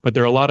But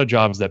there are a lot of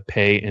jobs that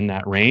pay in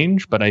that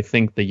range. But I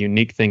think the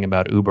unique thing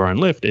about Uber and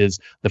Lyft is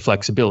the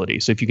flexibility.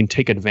 So if you can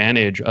take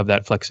advantage of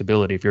that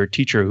flexibility, if you're a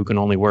teacher who can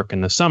only work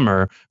in the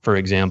summer, for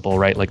example,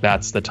 right, like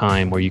that's the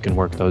time where you can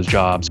work those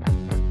jobs.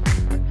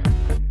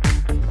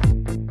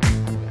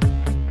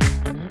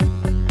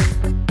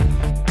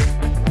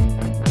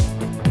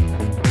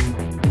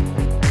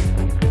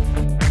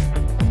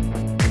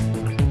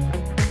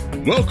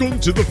 Welcome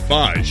to The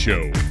Fi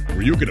Show,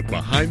 where you'll get a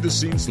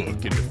behind-the-scenes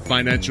look into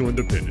financial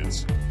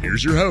independence.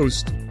 Here's your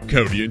host,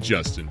 Cody and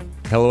Justin.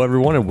 Hello,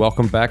 everyone, and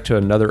welcome back to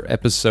another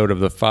episode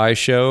of The Fi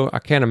Show. I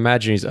can't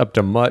imagine he's up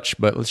to much,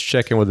 but let's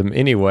check in with him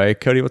anyway.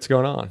 Cody, what's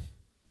going on?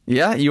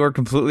 Yeah, you are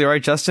completely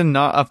right, Justin.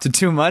 Not up to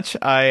too much.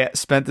 I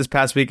spent this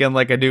past weekend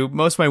like I do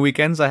most of my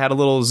weekends. I had a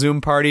little Zoom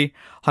party,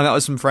 hung out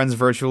with some friends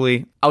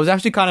virtually. I was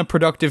actually kind of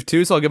productive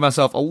too, so I'll give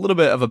myself a little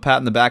bit of a pat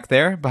in the back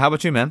there. But how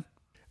about you, man?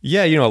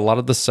 Yeah, a lot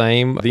of the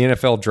same. The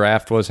NFL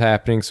draft was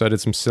happening, so I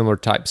did some similar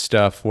type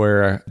stuff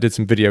where I did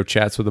some video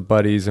chats with the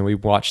buddies and we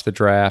watched the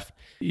draft.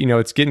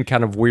 It's getting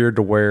kind of weird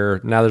to where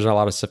now there's not a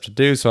lot of stuff to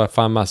do, so I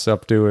find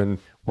myself doing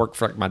work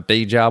for like my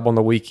day job on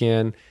the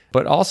weekend,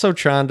 but also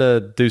trying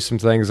to do some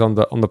things on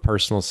the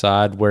personal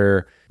side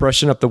where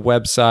brushing up the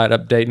website,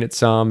 updating it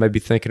some, maybe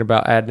thinking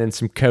about adding in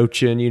some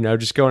coaching,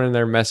 just going in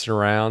there messing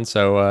around.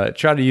 So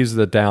try to use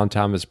the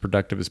downtime as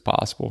productive as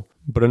possible.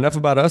 But enough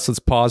about us. Let's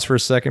pause for a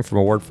second from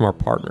a word from our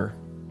partner.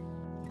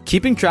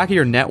 Keeping track of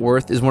your net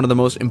worth is one of the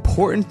most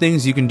important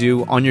things you can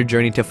do on your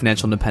journey to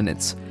financial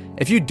independence.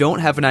 If you don't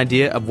have an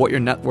idea of what your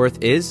net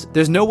worth is,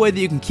 there's no way that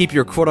you can keep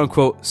your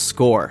quote-unquote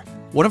score.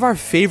 One of our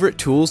favorite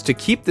tools to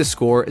keep this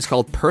score is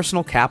called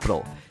Personal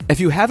Capital. If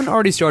you haven't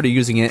already started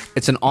using it,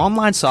 it's an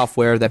online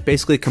software that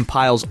basically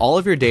compiles all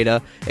of your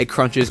data, it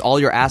crunches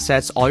all your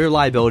assets, all your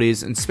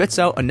liabilities, and spits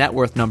out a net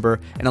worth number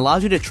and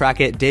allows you to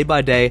track it day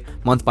by day,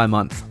 month by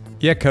month.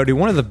 Yeah, Cody,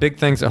 one of the big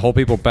things that hold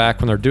people back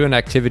when they're doing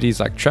activities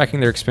like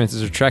tracking their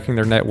expenses or tracking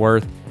their net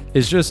worth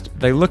is just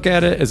they look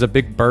at it as a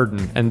big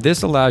burden. And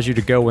this allows you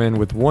to go in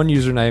with one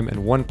username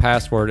and one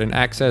password and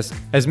access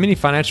as many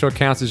financial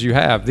accounts as you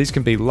have. These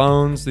can be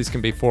loans, these can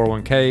be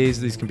 401ks,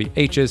 these can be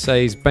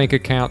HSAs, bank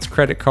accounts,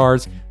 credit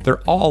cards. They're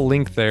all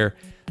linked there.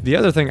 The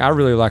other thing I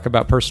really like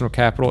about Personal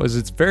Capital is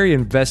it's very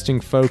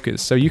investing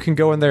focused. So you can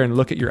go in there and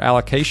look at your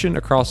allocation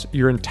across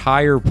your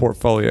entire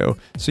portfolio.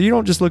 So you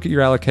don't just look at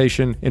your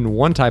allocation in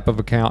one type of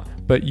account,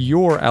 but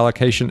your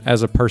allocation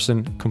as a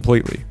person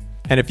completely.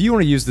 And if you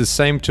want to use the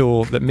same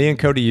tool that me and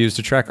Cody use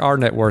to track our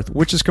net worth,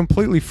 which is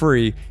completely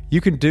free,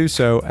 you can do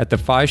so at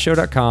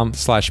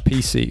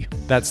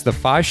thefishow.com/PC. That's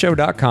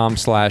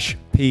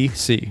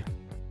thefishow.com/PC.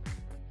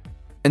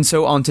 And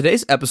so on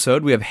today's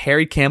episode, we have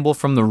Harry Campbell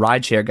from the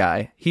Rideshare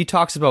Guy. He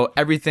talks about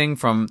everything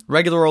from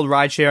regular old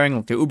ride sharing,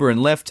 like the Uber and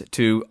Lyft,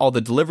 to all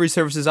the delivery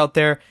services out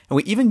there. And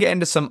we even get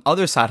into some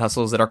other side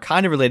hustles that are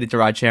kind of related to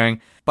ride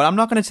sharing. But I'm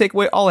not going to take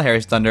away all of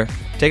Harry's thunder.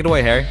 Take it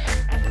away, Harry.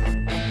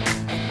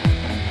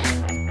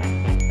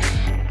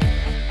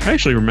 I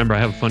actually remember I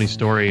have a funny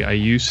story. I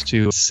used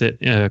to sit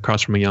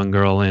across from a young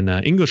girl in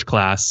English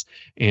class,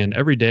 and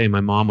every day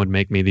my mom would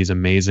make me these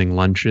amazing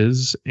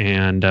lunches.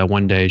 And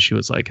one day she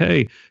was like,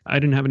 "Hey, I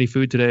didn't have any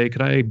food today.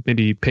 Could I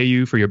maybe pay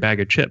you for your bag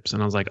of chips?"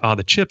 And I was like, "Oh,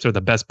 the chips are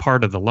the best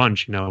part of the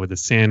lunch, with a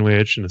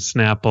sandwich and a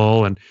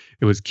Snapple." And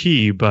it was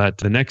key. But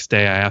the next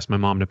day I asked my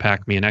mom to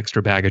pack me an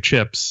extra bag of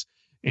chips.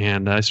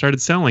 And I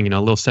started selling,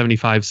 little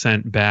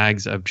 75-cent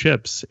bags of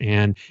chips.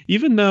 And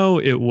even though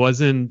it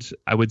wasn't,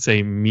 I would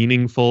say,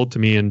 meaningful to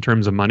me in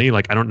terms of money,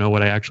 like I don't know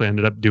what I actually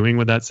ended up doing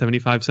with that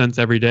 75 cents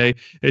every day,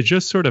 it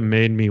just sort of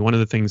made me one of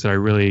the things that I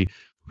really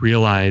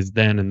realized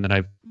then and that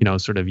I've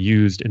sort of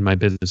used in my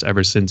business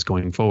ever since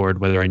going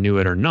forward, whether I knew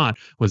it or not,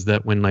 was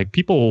that when like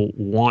people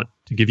want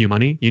to give you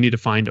money, you need to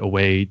find a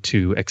way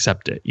to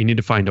accept it. You need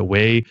to find a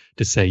way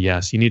to say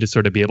yes. You need to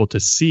sort of be able to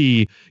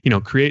see,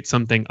 create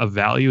something of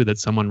value that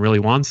someone really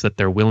wants, that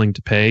they're willing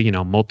to pay,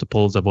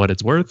 multiples of what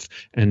it's worth.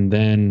 And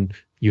then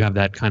you have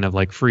that kind of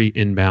like free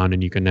inbound,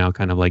 and you can now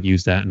kind of like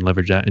use that and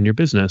leverage that in your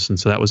business. And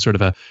so that was sort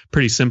of a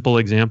pretty simple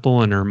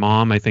example. And her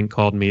mom, I think,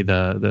 called me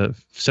the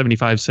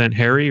 75-cent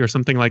Harry or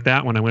something like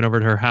that when I went over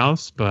to her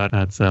house. But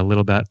that's a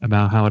little bit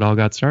about how it all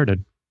got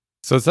started.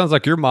 So it sounds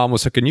like your mom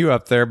was hooking you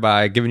up there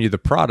by giving you the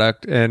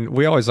product. And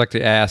we always like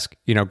to ask,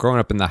 growing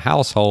up in the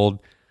household,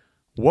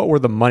 what were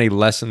the money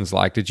lessons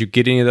like? Did you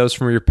get any of those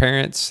from your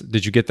parents?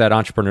 Did you get that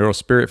entrepreneurial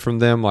spirit from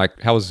them?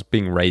 Like, how was it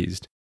being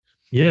raised?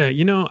 Yeah,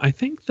 I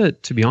think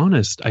that, to be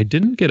honest, I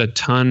didn't get a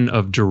ton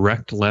of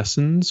direct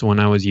lessons when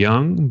I was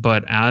young,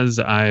 but as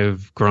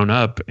I've grown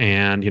up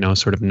and,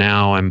 sort of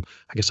now I'm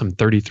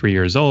 33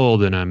 years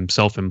old and I'm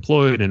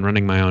self-employed and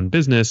running my own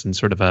business and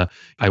sort of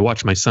I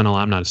watch my son a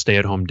lot. I'm not a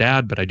stay-at-home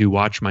dad, but I do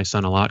watch my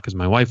son a lot because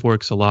my wife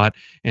works a lot.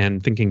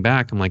 And thinking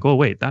back, I'm like, oh,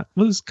 wait, that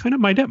was kind of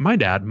my dad.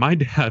 My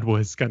dad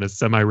was kind of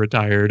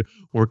semi-retired,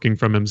 working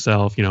from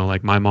himself.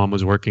 Like my mom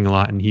was working a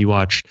lot and he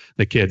watched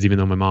the kids, even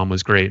though my mom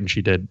was great and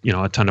she did,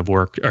 a ton of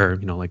work or,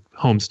 like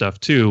home stuff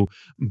too.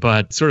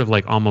 But sort of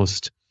like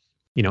almost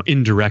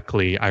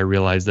indirectly, I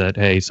realized that,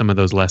 hey, some of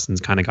those lessons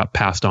kind of got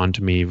passed on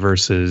to me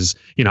versus,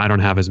 I don't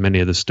have as many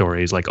of the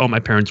stories like, oh, my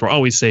parents were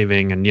always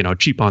saving and,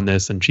 cheap on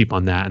this and cheap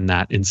on that. And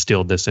that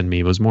instilled this in me.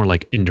 It was more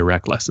like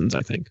indirect lessons,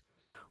 I think.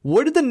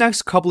 What did the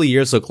next couple of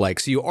years look like?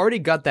 So you already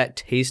got that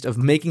taste of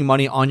making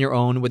money on your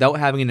own without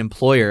having an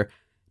employer.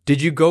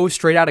 Did you go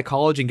straight out of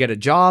college and get a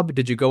job?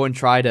 Did you go and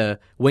try to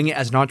wing it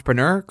as an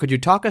entrepreneur? Could you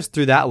talk us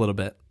through that a little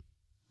bit?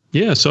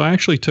 Yeah, so I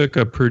actually took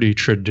a pretty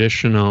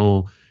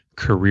traditional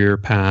career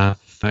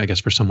path, I guess,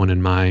 for someone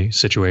in my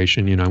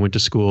situation. I went to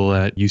school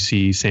at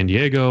UC San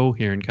Diego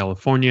here in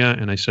California,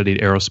 and I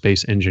studied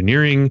aerospace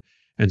engineering.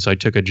 And so I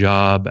took a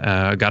job,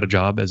 got a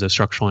job as a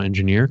structural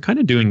engineer, kind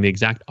of doing the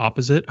exact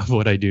opposite of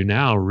what I do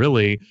now,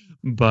 really.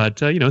 But,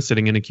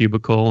 sitting in a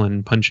cubicle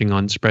and punching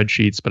on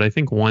spreadsheets. But I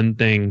think one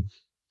thing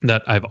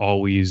that I've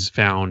always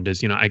found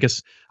is, I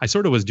guess I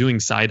sort of was doing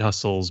side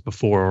hustles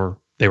before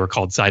they were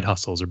called side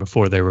hustles or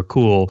before they were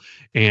cool.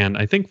 And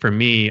I think for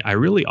me, I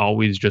really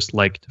always just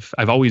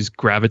I've always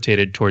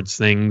gravitated towards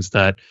things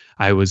that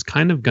I was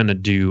kind of going to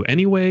do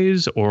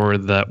anyways, or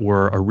that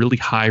were a really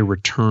high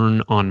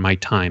return on my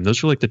time.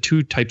 Those were like the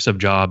two types of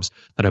jobs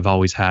that I've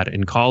always had.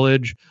 In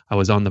college, I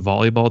was on the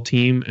volleyball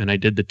team and I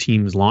did the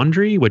team's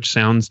laundry, which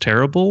sounds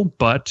terrible,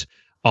 but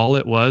all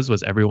it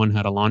was everyone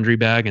had a laundry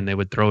bag and they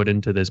would throw it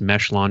into this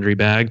mesh laundry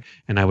bag.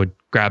 And I would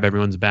grab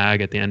everyone's bag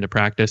at the end of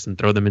practice and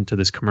throw them into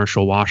this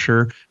commercial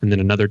washer. And then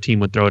another team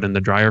would throw it in the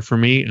dryer for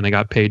me. And I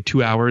got paid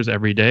 2 hours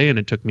every day. And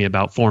it took me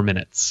about 4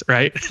 minutes.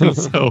 Right. And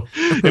so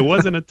it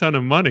wasn't a ton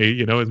of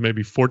money. It was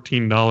maybe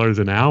 $14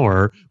 an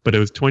hour, but it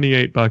was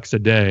 $28 a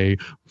day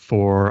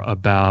for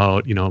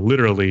about,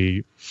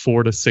 literally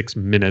 4 to 6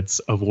 minutes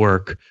of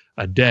work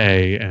a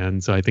day.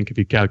 And so I think if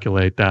you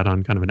calculate that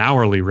on kind of an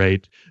hourly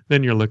rate,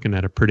 then you're looking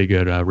at a pretty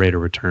good rate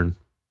of return.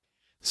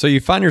 So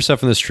you find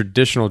yourself in this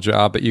traditional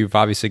job, but you've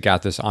obviously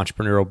got this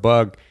entrepreneurial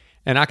bug.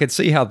 And I could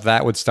see how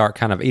that would start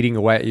kind of eating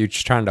away at you,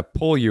 just trying to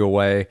pull you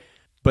away.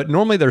 But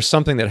normally there's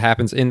something that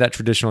happens in that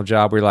traditional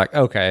job where you're like,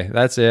 okay,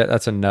 that's it.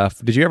 That's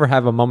enough. Did you ever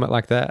have a moment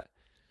like that?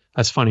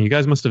 That's funny. You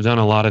guys must have done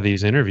a lot of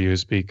these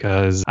interviews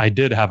because I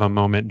did have a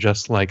moment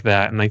just like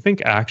that. And I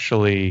think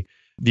actually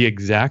the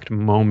exact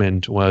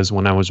moment was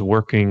when I was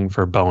working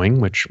for Boeing,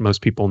 which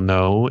most people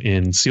know,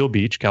 in Seal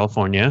Beach,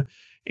 California.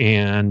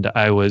 And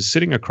I was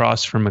sitting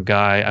across from a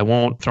guy. I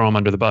won't throw him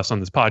under the bus on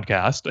this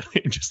podcast,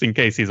 just in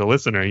case he's a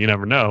listener. You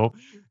never know.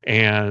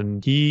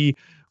 And he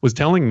was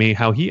telling me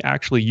how he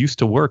actually used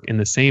to work in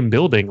the same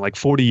building like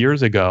 40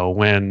 years ago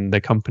when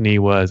the company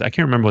was, I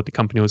can't remember what the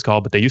company was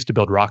called, but they used to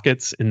build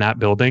rockets in that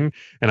building.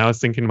 And I was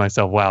thinking to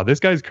myself, wow, this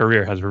guy's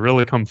career has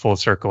really come full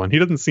circle and he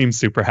doesn't seem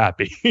super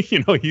happy.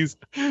 He's,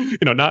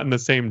 not in the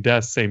same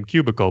desk, same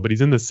cubicle, but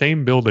he's in the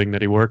same building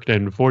that he worked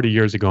in 40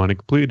 years ago in a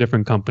completely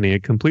different company, a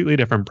completely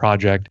different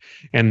project.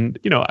 And,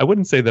 I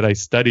wouldn't say that I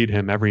studied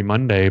him every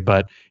Monday,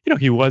 but,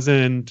 he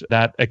wasn't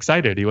that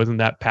excited. He wasn't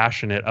that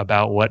passionate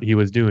about what he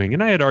was doing.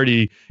 And I had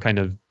already kind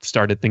of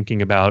started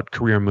thinking about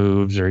career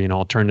moves or,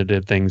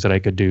 alternative things that I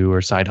could do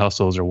or side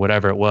hustles or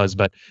whatever it was.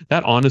 But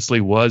that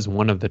honestly was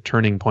one of the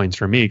turning points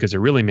for me because it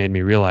really made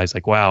me realize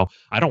like, wow,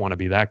 I don't want to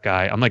be that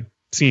guy. I'm like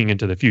seeing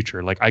into the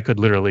future. Like I could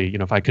literally,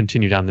 if I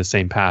continue down the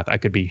same path, I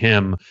could be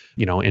him,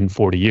 in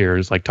 40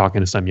 years, like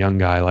talking to some young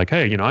guy like,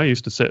 hey, I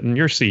used to sit in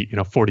your seat,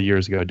 40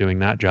 years ago doing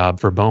that job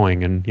for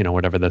Boeing and,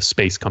 whatever the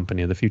space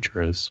company of the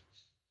future is.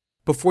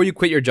 Before you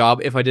quit your job,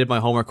 if I did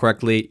my homework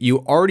correctly, you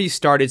already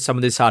started some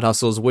of these side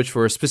hustles, which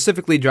were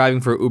specifically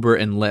driving for Uber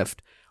and Lyft.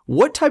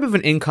 What type of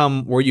an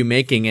income were you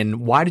making,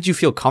 and why did you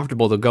feel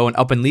comfortable to go and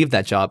up and leave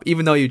that job?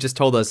 Even though you just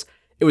told us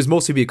it was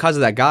mostly because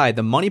of that guy,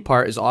 the money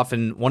part is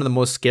often one of the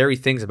most scary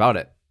things about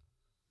it.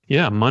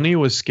 Yeah, money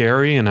was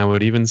scary. And I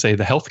would even say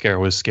the healthcare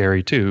was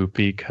scary too,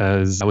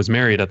 because I was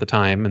married at the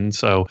time. And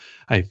so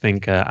I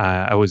think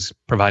I was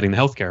providing the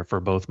healthcare for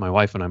both my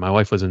wife and I. My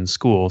wife was in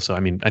school. So,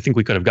 I think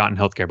we could have gotten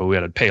healthcare, but we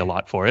had to pay a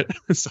lot for it.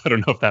 So I don't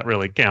know if that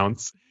really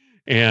counts.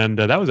 And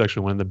that was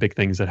actually one of the big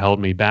things that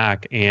held me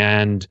back.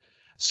 And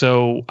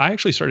so I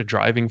actually started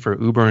driving for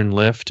Uber and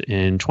Lyft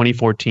in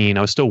 2014.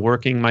 I was still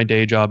working my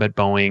day job at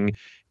Boeing.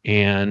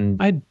 And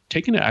I'd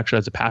taken it actually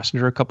as a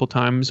passenger a couple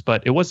times,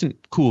 but it wasn't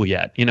cool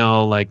yet.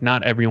 Like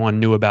not everyone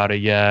knew about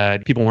it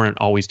yet. People weren't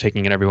always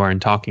taking it everywhere and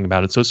talking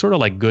about it. So it's sort of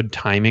like good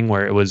timing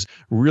where it was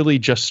really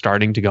just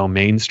starting to go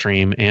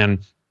mainstream. And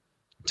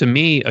to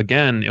me,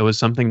 again, it was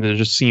something that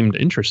just seemed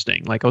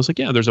interesting. Like I was like,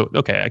 yeah,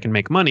 okay, I can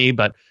make money,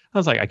 but I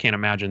was like, I can't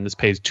imagine this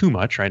pays too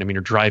much, right?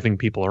 You're driving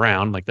people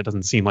around. Like that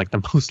doesn't seem like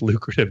the most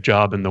lucrative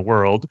job in the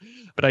world.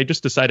 But I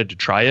just decided to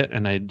try it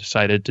and I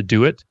decided to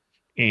do it.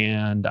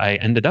 And I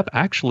ended up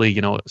actually,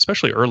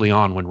 especially early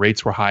on when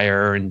rates were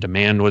higher and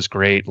demand was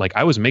great, like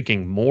I was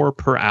making more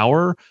per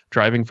hour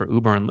driving for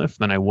Uber and Lyft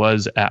than I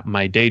was at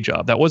my day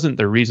job. That wasn't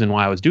the reason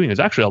why I was doing it. It was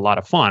actually a lot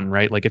of fun,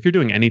 right? Like if you're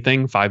doing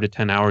anything 5 to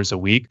 10 hours a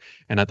week,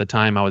 and at the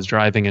time I was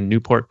driving in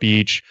Newport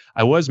Beach,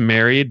 I was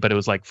married, but it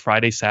was like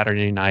Friday,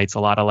 Saturday nights,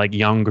 a lot of like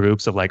young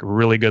groups of like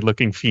really good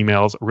looking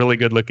females, really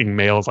good looking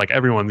males, like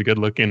everyone's good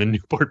looking in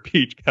Newport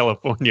Beach,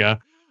 California.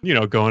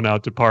 going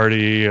out to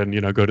party and,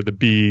 go to the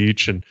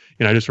beach. And,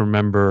 I just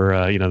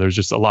remember, there's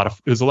just it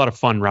was a lot of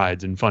fun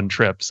rides and fun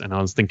trips. And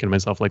I was thinking to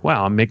myself, like,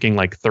 wow, I'm making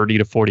like 30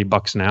 to 40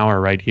 bucks an hour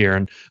right here.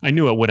 And I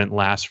knew it wouldn't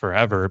last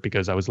forever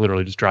because I was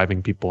literally just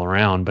driving people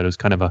around, but it was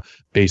kind of a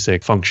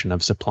basic function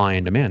of supply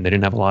and demand. They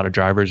didn't have a lot of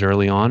drivers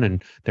early on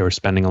and they were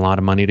spending a lot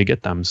of money to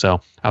get them.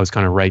 So I was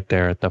kind of right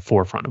there at the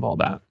forefront of all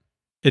that.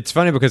 It's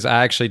funny because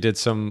I actually did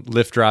some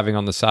Lyft driving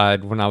on the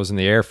side when I was in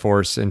the Air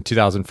Force in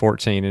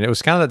 2014. And it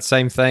was kind of that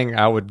same thing.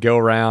 I would go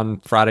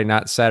around Friday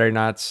nights, Saturday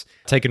nights,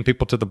 taking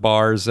people to the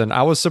bars. And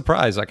I was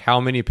surprised like how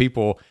many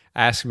people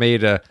asked me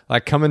to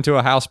like come into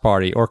a house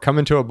party or come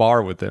into a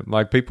bar with them.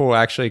 Like people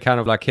actually kind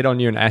of like hit on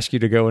you and ask you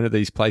to go into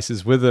these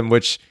places with them,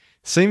 which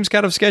seems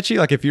kind of sketchy.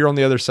 Like if you're on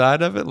the other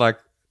side of it, like,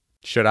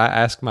 should I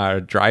ask my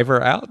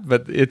driver out?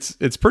 But it's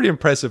pretty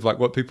impressive like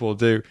what people will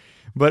do.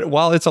 But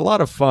while it's a lot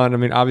of fun, I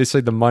mean,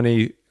 obviously the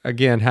money,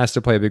 again, has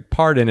to play a big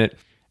part in it.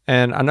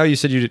 And I know you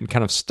said you didn't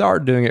kind of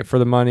start doing it for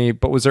the money,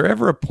 but was there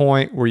ever a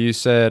point where you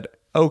said,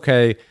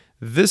 okay,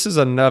 this is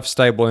enough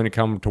stable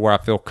income to where I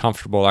feel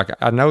comfortable? Like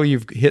I know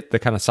you've hit the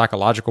kind of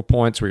psychological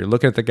points where you're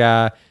looking at the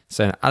guy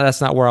saying,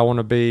 that's not where I want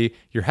to be.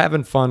 You're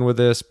having fun with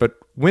this, but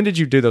when did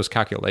you do those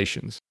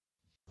calculations?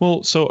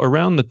 Well, so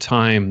around the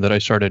time that I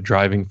started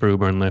driving for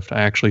Uber and Lyft,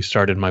 I actually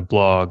started my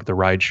blog, The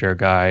Rideshare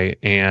Guy,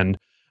 and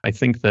I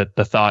think that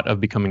the thought of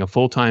becoming a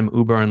full-time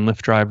Uber and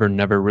Lyft driver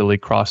never really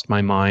crossed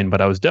my mind,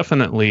 but I was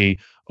definitely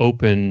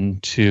open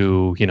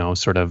to,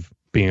 sort of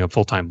being a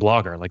full-time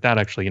blogger. Like that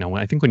actually,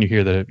 I think when you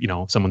hear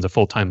that, someone's a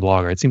full-time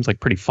blogger, it seems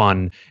like pretty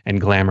fun and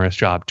glamorous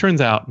job.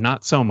 Turns out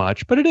not so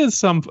much, but it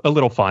is a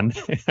little fun.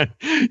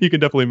 You can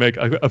definitely make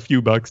a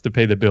few bucks to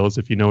pay the bills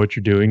if you know what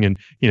you're doing and,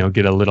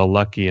 get a little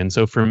lucky. And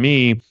so for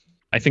me,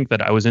 I think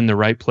that I was in the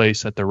right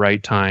place at the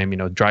right time,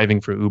 driving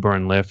for Uber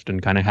and Lyft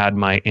and kind of had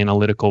my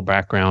analytical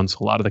background. So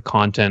a lot of the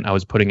content I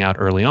was putting out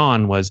early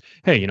on was,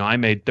 hey, I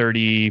made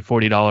 $30,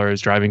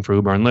 $40 driving for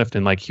Uber and Lyft.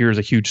 And like, here's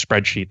a huge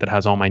spreadsheet that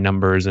has all my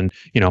numbers and,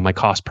 my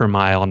cost per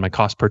mile and my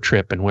cost per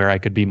trip and where I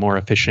could be more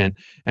efficient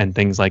and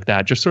things like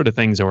that. Just sort of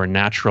things that were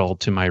natural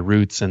to my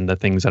roots and the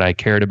things that I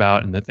cared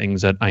about and the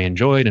things that I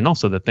enjoyed and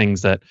also the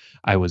things that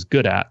I was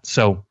good at.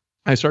 So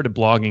I started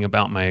blogging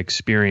about my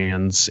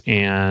experience,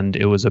 and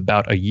it was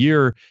about a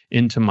year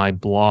into my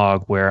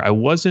blog where I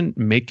wasn't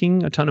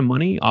making a ton of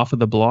money off of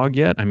the blog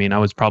yet. I mean, I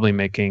was probably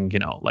making,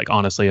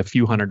 honestly, a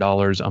few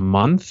 $100s a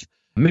month,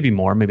 maybe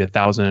more, maybe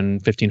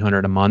 $1,000,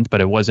 $1,500 a month,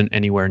 but it wasn't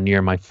anywhere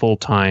near my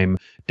full-time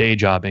day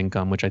job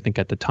income, which I think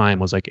at the time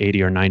was like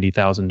 $80,000 or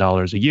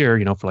 $90,000 a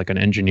year, for like an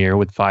engineer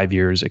with 5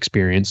 years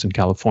experience in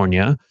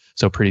California.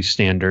 So pretty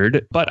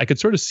standard, but I could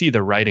sort of see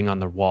the writing on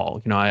the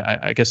wall.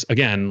 I guess,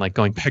 again, like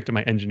going back to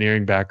my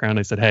engineering background,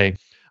 I said, hey,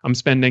 I'm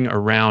spending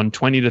around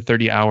 20 to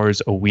 30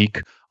 hours a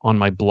week on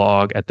my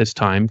blog at this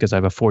time because I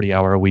have a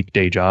 40-hour-a-week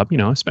day job.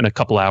 I spend a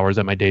couple hours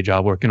at my day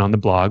job working on the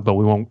blog, but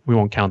we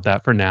won't count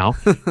that for now.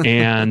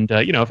 And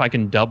if I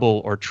can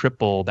double or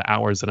triple the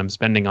hours that I'm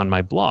spending on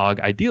my blog,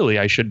 ideally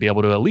I should be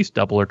able to at least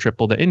double or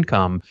triple the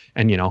income,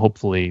 and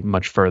hopefully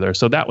much further.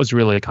 So that was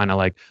really kind of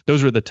like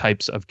those were the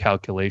types of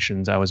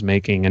calculations I was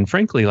making. And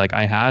frankly, like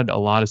I had a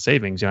lot of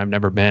savings. I've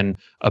never been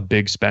a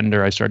big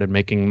spender. I started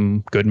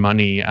making good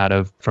money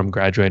from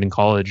graduating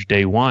college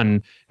day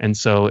one. And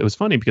so it was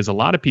funny because a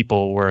lot of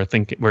people were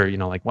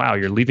like, wow,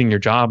 you're leaving your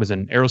job as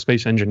an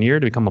aerospace engineer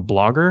to become a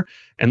blogger.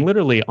 And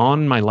literally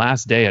on my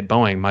last day at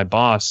Boeing, my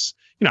boss,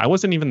 I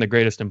wasn't even the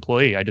greatest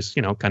employee. I just,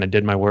 kind of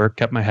did my work,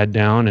 kept my head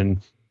down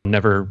and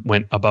never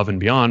went above and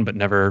beyond, but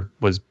never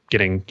was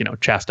getting,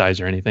 chastised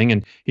or anything.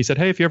 And he said,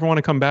 hey, if you ever want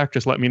to come back,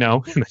 just let me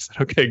know. And I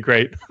said, okay,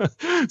 great.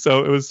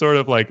 So it was sort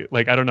of like,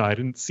 I don't know, I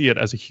didn't see it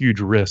as a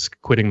huge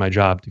risk quitting my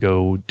job to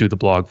go do the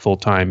blog full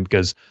time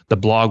because the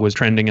blog was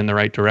trending in the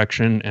right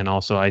direction. And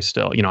also I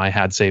still, I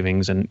had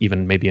savings and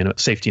even maybe a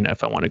safety net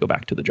if I want to go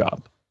back to the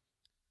job.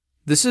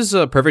 This is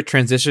a perfect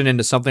transition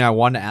into something I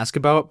wanted to ask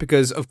about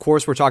because, of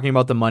course, we're talking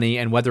about the money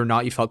and whether or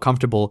not you felt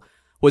comfortable.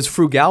 Was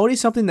frugality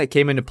something that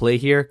came into play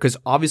here? Because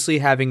obviously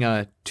having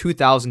a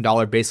 $2,000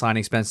 baseline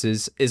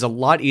expenses is a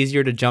lot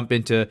easier to jump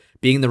into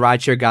being the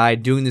rideshare guy,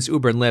 doing this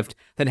Uber and Lyft,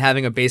 than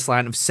having a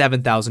baseline of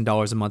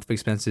 $7,000 a month of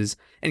expenses.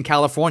 In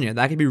California,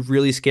 that can be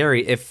really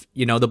scary if,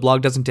 the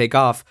blog doesn't take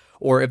off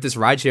or if this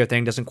rideshare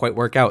thing doesn't quite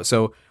work out.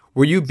 So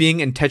were you being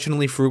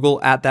intentionally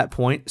frugal at that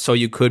point so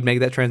you could make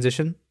that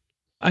transition?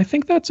 I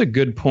think that's a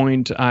good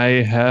point.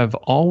 I have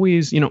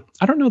always,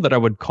 I don't know that I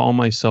would call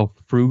myself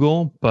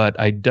frugal, but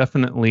I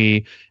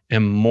definitely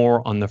am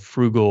more on the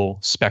frugal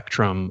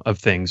spectrum of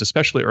things,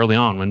 especially early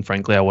on when,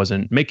 frankly, I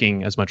wasn't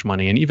making as much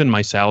money. And even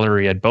my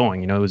salary at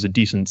Boeing, it was a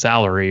decent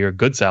salary or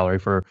good salary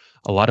for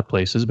a lot of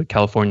places, but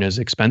California is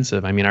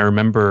expensive. I mean, I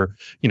remember,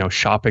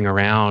 shopping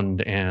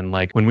around and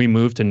like when we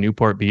moved to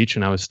Newport Beach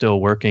and I was still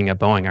working at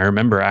Boeing, I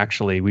remember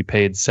actually we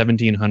paid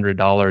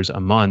 $1,700 a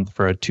month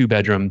for a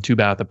 2-bedroom,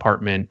 2-bath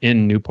apartment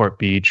in Newport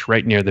Beach,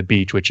 right near the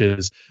beach, which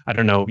is, I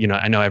don't know,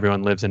 I know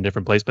everyone lives in a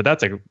different place, but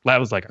that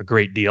was like a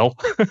great deal,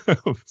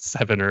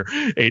 $7,000 or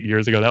or 8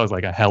 years ago. That was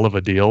like a hell of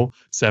a deal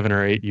 7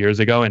 or 8 years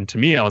ago. And to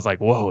me, I was like,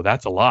 whoa,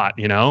 that's a lot,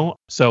 you know?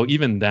 So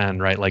even then,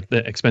 right, like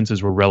the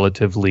expenses were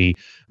relatively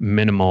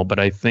minimal, but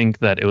I think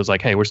that it was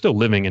like, hey, we're still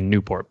living in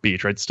Newport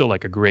Beach, right? It's still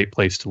like a great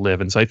place to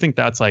live. And so I think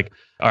that's like,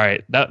 all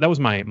right, that was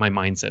my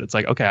mindset. It's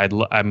like, okay,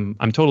 I'm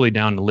totally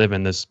down to live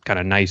in this kind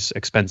of nice,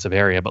 expensive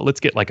area, but let's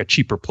get like a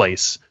cheaper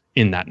place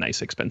in that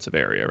nice, expensive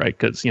area, right?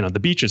 Because, you know, the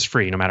beach is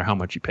free no matter how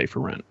much you pay for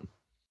rent.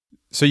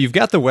 So you've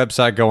got the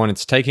website going,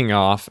 it's taking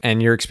off,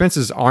 and your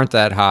expenses aren't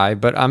that high,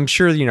 but I'm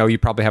sure, you know, you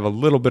probably have a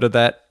little bit of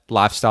that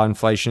lifestyle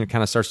inflation. It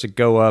kind of starts to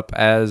go up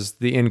as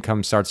the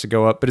income starts to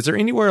go up. But is there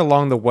anywhere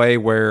along the way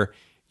where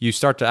you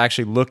start to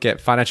actually look at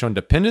financial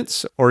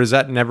independence, or does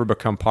that never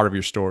become part of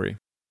your story?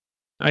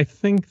 I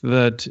think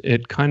that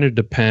it kind of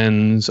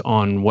depends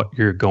on what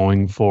you're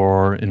going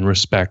for in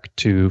respect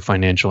to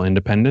financial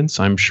independence.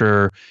 I'm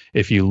sure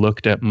if you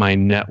looked at my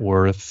net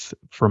worth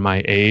for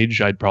my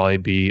age, I'd probably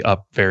be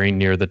up very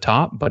near the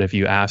top. But if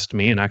you asked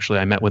me, and actually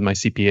I met with my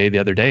CPA the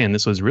other day, and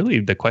this was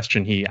really the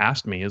question he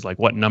asked me is like,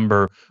 what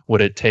number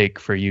would it take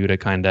for you to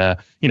kind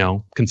of, you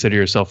know, consider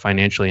yourself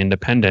financially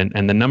independent?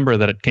 And the number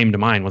that it came to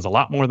mind was a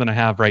lot more than I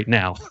have right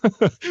now.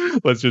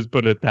 Let's just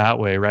put it that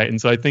way, right? And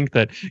so I think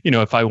that, you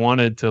know, if I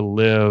wanted to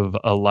live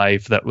a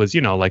life that was,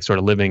 you know, like sort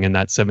of living in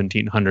that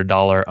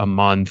 $1,700 a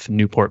month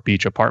Newport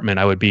Beach apartment,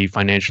 I would be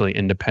financially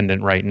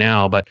independent right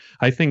now. But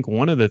I think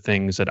one of the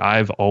things that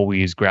I've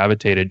always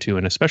gravitated to,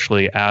 and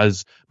especially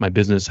as my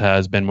business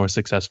has been more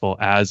successful,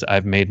 as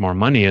I've made more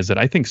money, is that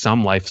I think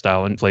some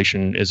lifestyle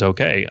inflation is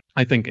okay.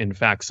 I think, in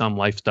fact, some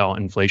lifestyle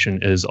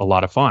inflation is a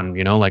lot of fun.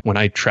 You know, like when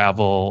I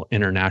travel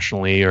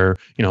internationally or,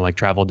 you know, like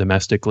travel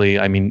domestically,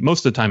 I mean,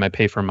 most of the time I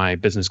pay for my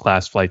business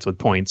class flights with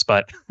points,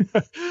 but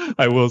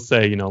I will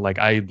say, you know, like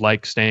I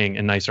like staying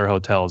in nicer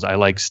hotels. I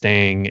like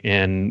staying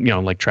in, you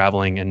know, like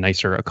traveling in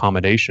nicer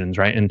accommodations,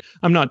 right? And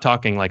I'm not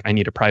talking like I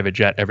need a private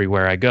jet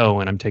everywhere I go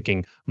and I'm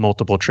taking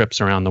multiple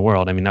trips around the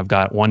world. I mean, I've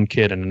got one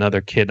kid and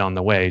another kid on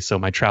the way, so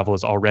my travel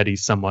is already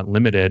somewhat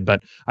limited,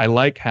 but I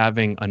like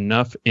having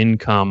enough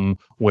income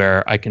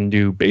where I can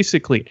do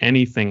basically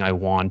anything I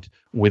want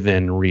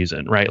within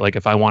reason, right? Like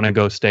if I want to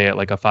go stay at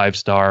like a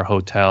 5-star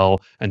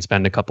hotel and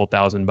spend a couple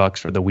 $1,000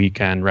 for the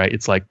weekend, right?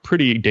 It's like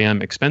pretty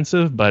damn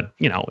expensive, but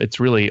you know, it's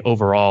really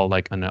overall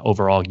like an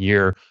overall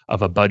year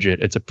of a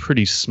budget. It's a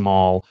pretty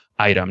small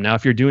item. Now,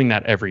 if you're doing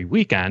that every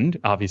weekend,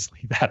 obviously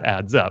that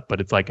adds up, but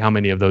it's like how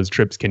many of those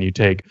trips can you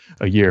take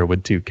a year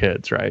with 2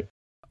 kids, right?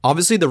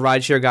 Obviously, the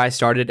rideshare guy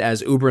started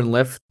as Uber and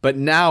Lyft, but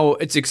now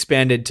it's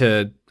expanded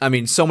to, I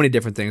mean, so many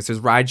different things. There's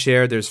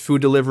rideshare, there's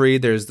food delivery,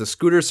 there's the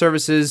scooter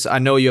services. I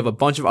know you have a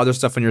bunch of other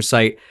stuff on your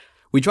site.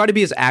 We try to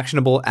be as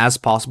actionable as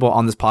possible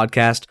on this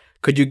podcast.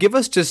 Could you give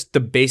us just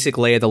the basic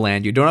lay of the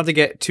land? You don't have to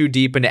get too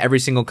deep into every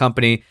single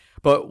company,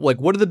 but like,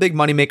 what are the big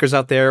money makers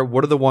out there?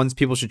 What are the ones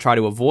people should try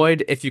to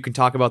avoid? If you can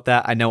talk about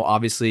that. I know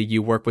obviously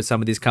you work with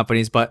some of these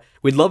companies, but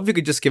we'd love if you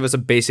could just give us a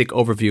basic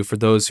overview for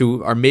those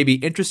who are maybe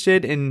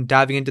interested in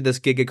diving into this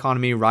gig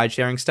economy ride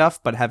sharing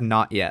stuff, but have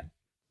not yet.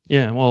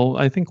 Yeah, well,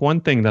 I think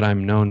one thing that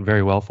I'm known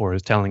very well for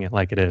is telling it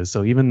like it is.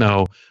 So even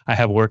though I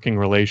have working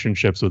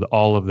relationships with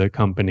all of the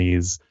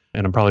companies,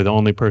 and I'm probably the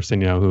only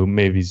person, you know, who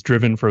maybe is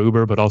driven for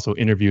Uber, but also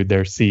interviewed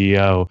their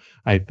CEO,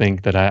 I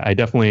think that I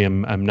definitely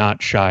am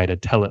not shy to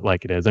tell it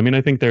like it is. I mean,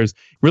 I think there's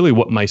really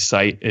what my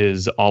site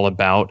is all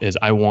about is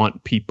I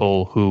want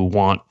people who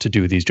want to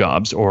do these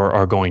jobs or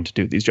are going to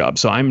do these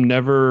jobs. So I'm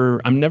never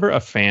a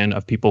fan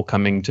of people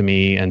coming to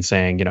me and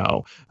saying, you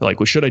know, like,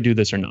 well, should I do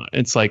this or not?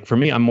 It's like, for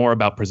me, I'm more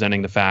about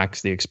presenting the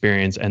facts, the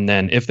experience, and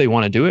then if they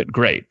want to do it,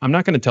 great. I'm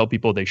not going to tell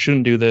people they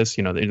shouldn't do this.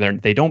 You know,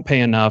 they don't pay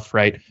enough,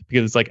 right?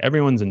 Because it's like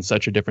everyone's in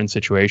such a different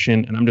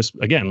situation. And I'm just,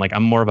 again, like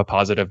I'm more of a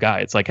positive guy.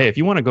 It's like, hey, if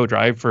you want to go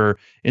drive for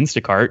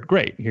Instacart,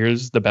 great.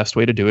 Here's the best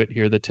way to do it.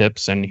 Here are the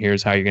tips and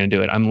here's how you're going to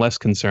do it. I'm less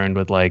concerned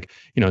with like,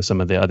 you know, some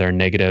of the other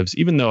negatives,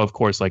 even though of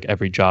course, like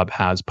every job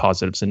has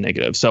positives and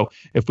negatives. So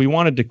if we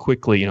wanted to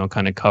quickly, you know,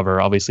 kind of cover,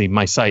 obviously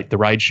my site, the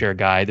Rideshare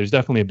Guy, there's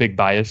definitely a big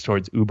bias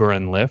towards Uber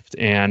and Lyft.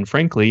 And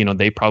frankly, you know,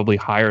 they probably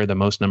hire the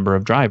most number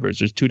of drivers.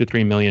 There's 2 to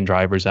 3 million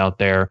drivers out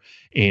there.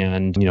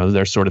 And, you know,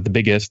 they're sort of the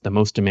biggest, the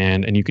most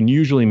demand, and you can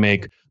usually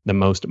make the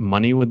most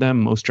money with them.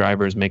 Most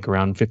drivers make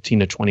around $15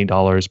 to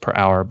 $20 per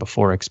hour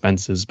before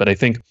expenses. But I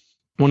think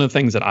one of the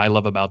things that I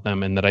love about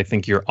them and that I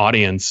think your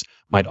audience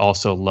might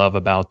also love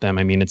about them,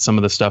 I mean, it's some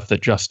of the stuff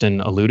that Justin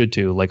alluded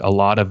to, like a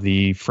lot of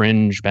the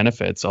fringe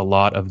benefits, a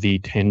lot of the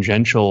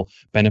tangential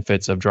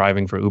benefits of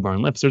driving for Uber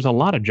and Lyft. There's a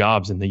lot of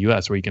jobs in the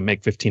US where you can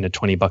make 15 to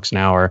 20 bucks an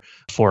hour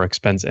for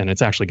expense. And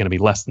it's actually going to be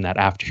less than that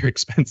after your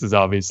expenses,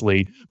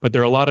 obviously. But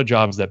there are a lot of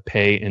jobs that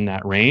pay in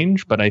that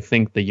range. But I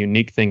think the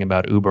unique thing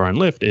about Uber and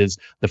Lyft is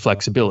the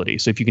flexibility.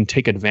 So if you can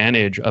take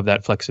advantage of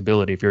that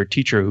flexibility, if you're a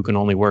teacher who can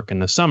only work in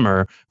the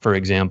summer, for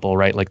example,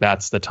 right? right? Like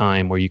that's the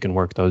time where you can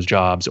work those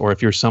jobs. Or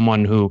if you're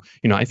someone who,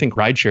 I think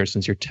rideshare,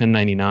 since you're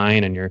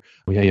 1099 and you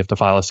have to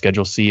file a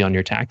Schedule C on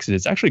your taxes,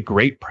 it's actually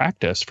great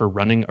practice for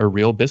running a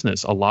real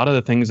business. A lot of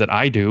the things that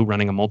I do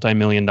running a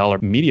multi-million-dollar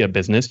media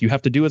business, you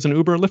have to do as an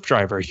Uber or Lyft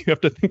driver. You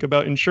have to think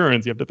about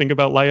insurance. You have to think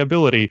about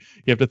liability.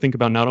 You have to think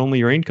about not only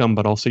your income,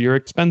 but also your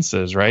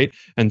expenses, right?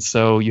 And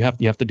so you have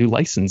to do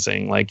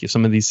licensing. Like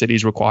some of these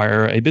cities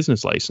require a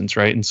business license,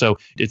 right? And so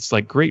it's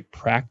like great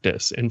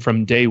practice. And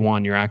from day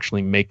one, you're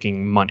actually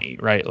making money,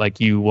 right? Like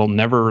you will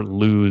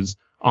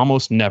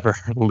almost never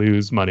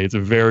lose money. It's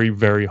very,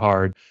 very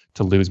hard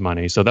to lose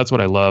money. So that's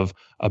what I love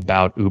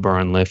about Uber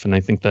and Lyft. And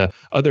I think the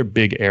other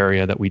big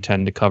area that we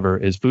tend to cover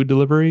is food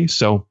delivery.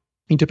 So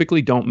you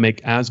typically don't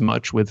make as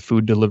much with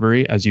food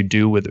delivery as you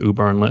do with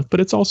Uber and Lyft,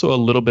 but it's also a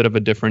little bit of a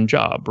different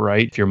job,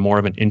 right? If you're more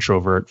of an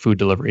introvert, food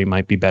delivery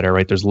might be better,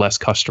 right? There's less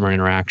customer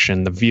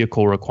interaction. The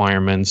vehicle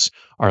requirements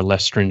are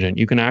less stringent.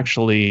 You can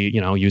actually,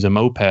 use a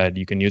moped,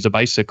 you can use a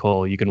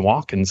bicycle, you can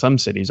walk in some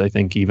cities, I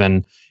think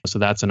even. So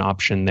that's an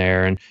option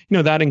there. And,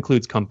 that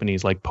includes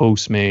companies like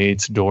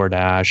Postmates,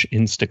 DoorDash,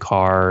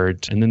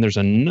 Instacart, and then there's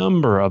a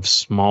number of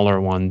smaller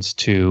ones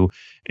too.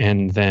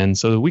 And then,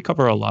 so we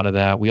cover a lot of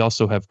that. We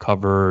also have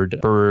covered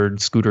Bird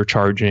scooter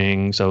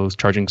charging, so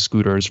charging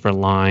scooters for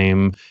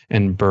Lime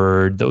and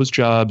Bird. Those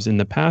jobs in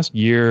the past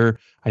year,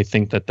 I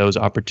think that those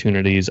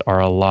opportunities are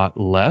a lot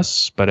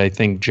less. But I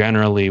think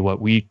generally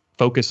what we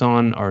focus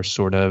on are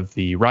sort of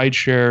the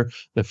rideshare,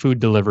 the food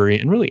delivery,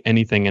 and really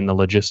anything in the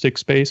logistics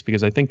space,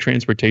 because I think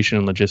transportation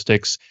and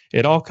logistics,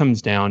 it all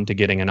comes down to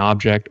getting an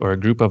object or a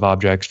group of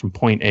objects from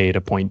point A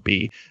to point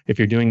B. If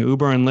you're doing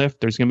Uber and Lyft,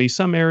 there's going to be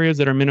some areas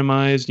that are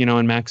minimized, and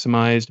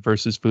maximized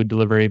versus food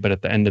delivery. But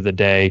at the end of the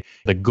day,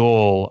 the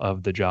goal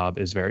of the job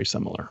is very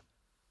similar.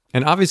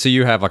 And obviously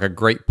you have like a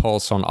great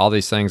pulse on all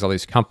these things, all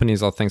these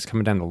companies, all things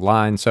coming down the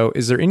line. So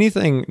is there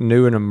anything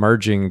new and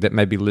emerging that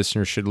maybe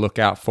listeners should look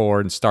out for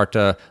and start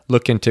to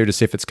look into to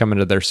see if it's coming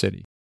to their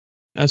city?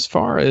 As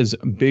far as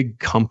big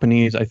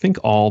companies, I think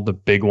all the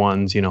big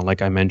ones,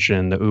 like I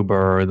mentioned, the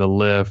Uber, the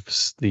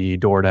Lyfts, the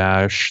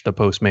DoorDash, the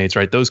Postmates,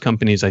 right? Those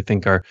companies I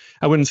think I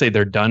wouldn't say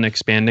they're done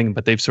expanding,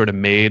 but they've sort of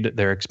made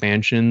their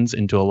expansions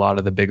into a lot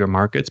of the bigger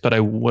markets.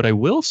 But what I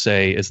will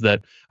say is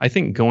that I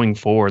think going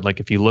forward, like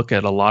if you look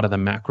at a lot of the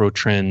macro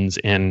trends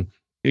in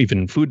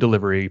even food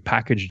delivery,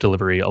 package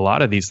delivery, a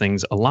lot of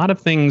things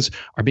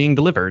are being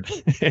delivered.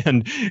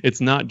 And it's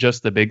not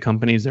just the big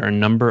companies. There are a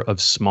number of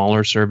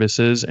smaller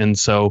services. And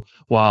so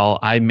while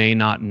I may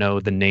not know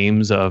the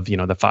names of,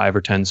 the 5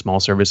 or 10 small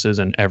services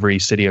in every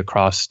city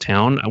across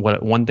town,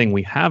 one thing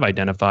we have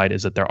identified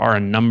is that there are a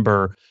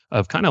number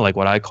of kind of like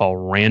what I call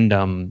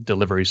random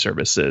delivery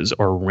services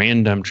or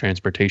random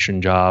transportation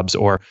jobs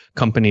or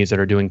companies that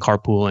are doing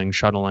carpooling,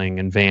 shuttling,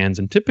 and vans.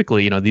 And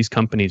typically, these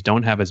companies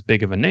don't have as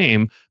big of a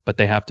name, but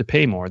they have to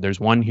pay more. There's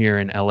one here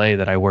in LA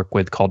that I work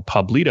with called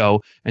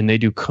Pablito, and they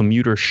do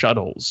commuter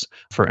shuttles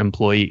for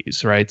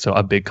employees, right?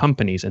 So big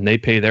companies, and they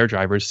pay their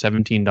drivers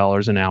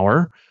 $17 an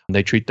hour.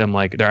 They treat them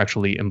like they're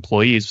actually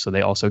employees, so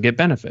they also get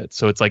benefits.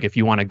 So it's like if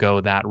you want to go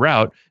that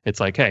route,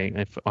 it's like, hey,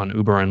 if on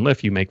Uber and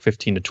Lyft you make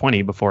 15 to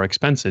 20 before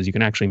expenses, you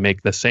can actually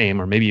make the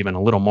same or maybe even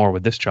a little more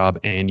with this job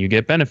and you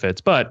get benefits.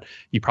 But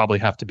you probably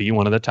have to be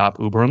one of the top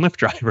Uber and Lyft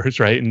drivers,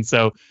 right? And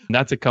so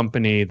that's a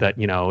company that,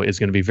 is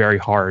going to be very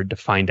hard to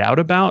find out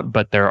about,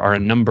 but there are a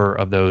number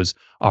of those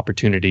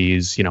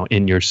opportunities,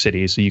 in your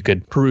city. So you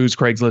could peruse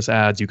Craigslist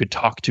ads, you could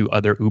talk to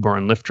other Uber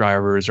and Lyft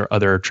drivers or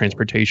other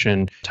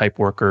transportation type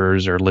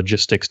workers or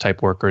logistics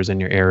type workers in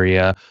your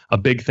area. A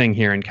big thing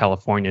here in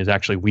California is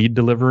actually weed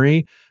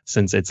delivery,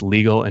 since it's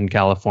legal in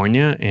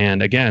California.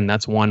 And again,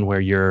 that's one where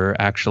you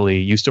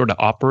sort of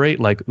operate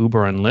like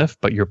Uber and Lyft,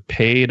 but you're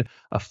paid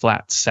a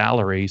flat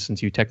salary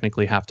since you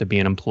technically have to be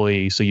an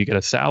employee. So you get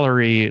a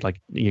salary, like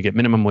you get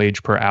minimum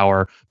wage per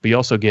hour, but you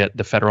also get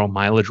the federal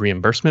mileage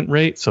reimbursement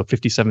rate, so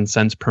 57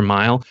 cents per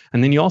mile.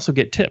 And then you also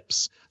get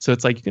tips. So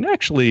it's like you can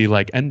actually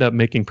end up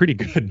making pretty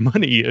good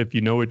money if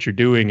you know what you're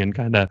doing and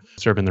kind of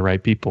serving the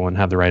right people and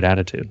have the right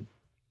attitude.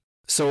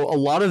 So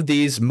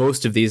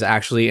most of these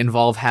actually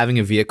involve having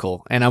a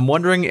vehicle. And I'm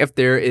wondering if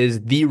there is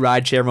the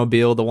rideshare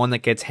mobile, the one that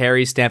gets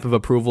Harry's stamp of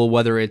approval,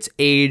 whether it's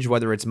age,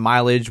 whether it's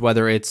mileage,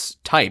 whether it's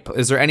type.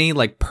 Is there any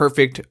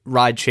perfect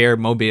rideshare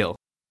mobile?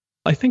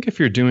 I think if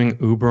you're doing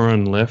Uber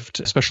and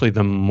Lyft, especially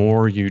the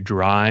more you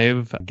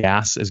drive,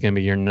 gas is going to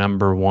be your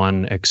number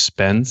one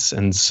expense.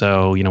 And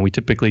so, we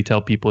typically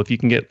tell people if you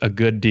can get a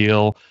good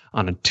deal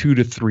on a 2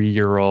 to 3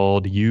 year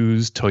old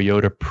used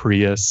Toyota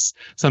Prius,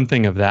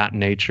 something of that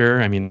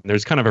nature. I mean,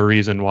 there's kind of a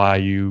reason why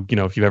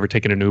if you've ever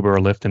taken an Uber or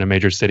Lyft in a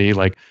major city,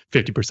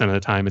 50% of the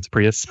time it's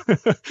Prius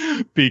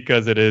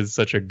because it is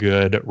such a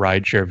good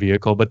rideshare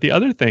vehicle. But the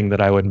other thing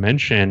that I would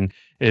mention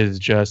is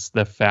just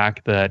the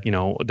fact that,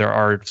 there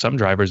are some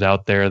drivers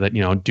out there that,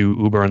 do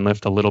Uber and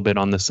Lyft a little bit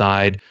on the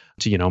side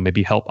to,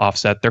 maybe help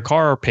offset their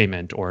car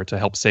payment or to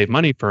help save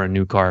money for a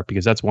new car,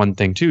 because that's one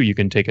thing too you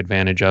can take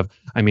advantage of.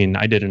 I mean,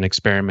 I did an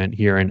experiment experiment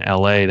here in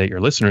LA that your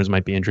listeners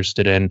might be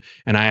interested in.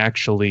 And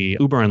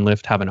Uber and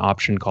Lyft have an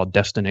option called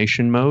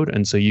destination mode.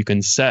 And so you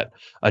can set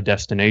a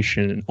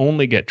destination and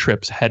only get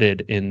trips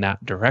headed in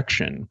that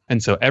direction.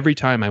 And so every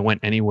time I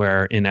went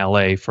anywhere in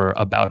LA for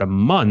about a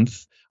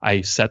month,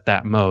 I set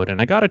that mode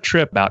and I got a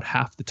trip about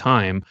half the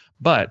time.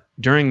 But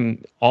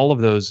during all of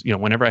those,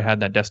 whenever I had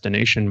that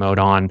destination mode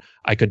on,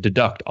 I could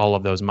deduct all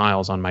of those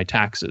miles on my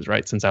taxes,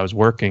 right? Since I was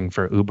working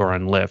for Uber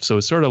and Lyft. So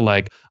it's sort of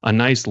like a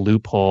nice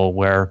loophole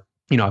where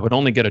I would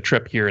only get a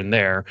trip here and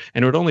there,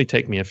 and it would only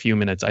take me a few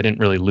minutes. I didn't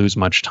really lose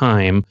much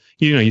time.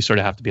 You sort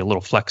of have to be a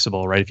little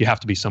flexible, right? If you have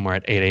to be somewhere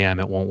at 8 a.m.,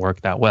 it won't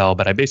work that well.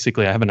 But I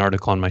have an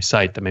article on my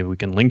site that maybe we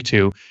can link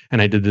to,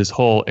 and I did this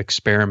whole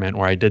experiment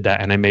where I did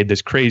that, and I made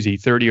this crazy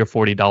 $30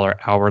 or $40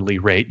 hourly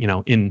rate,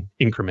 in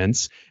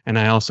increments. And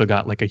I also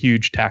got like a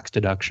huge tax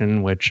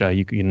deduction, which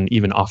you can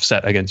even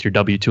offset against your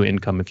W-2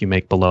 income if you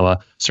make below a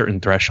certain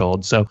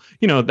threshold. So,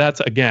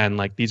 that's again,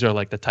 like these are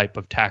like the type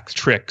of tax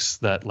tricks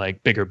that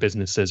like bigger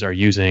businesses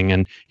are using.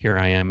 And here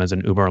I am as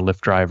an Uber or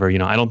Lyft driver.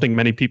 I don't think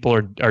many people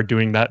are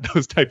doing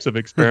those types of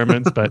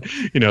experiments, but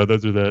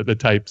those are the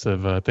types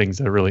of things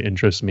that really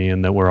interest me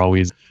and that we're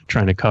always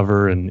trying to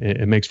cover. And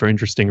it makes for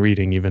interesting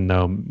reading, even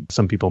though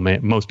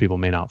most people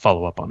may not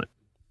follow up on it.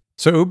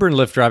 So Uber and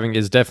Lyft driving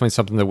is definitely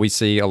something that we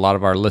see a lot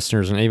of our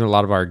listeners and even a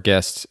lot of our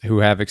guests who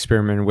have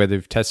experimented with,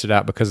 who've tested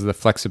out because of the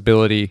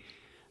flexibility.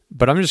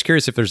 But I'm just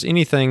curious if there's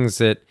any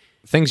things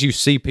you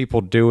see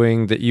people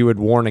doing that you would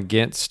warn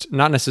against,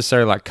 not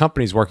necessarily like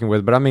companies working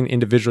with, but I mean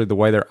individually the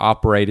way they're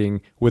operating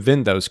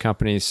within those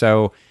companies.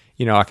 So,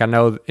 like I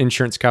know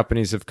insurance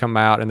companies have come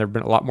out and they've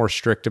been a lot more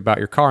strict about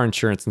your car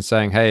insurance and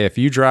saying, hey, if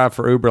you drive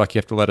for Uber, like you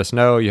have to let us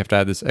know, you have to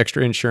have this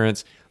extra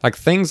insurance, like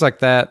things like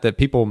that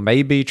people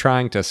may be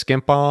trying to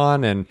skimp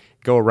on and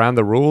go around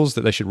the rules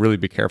that they should really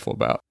be careful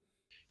about.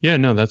 Yeah,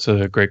 no, that's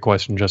a great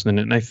question, Justin.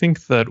 And I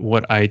think that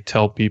what I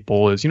tell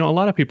people is, a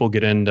lot of people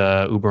get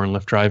into Uber and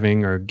Lyft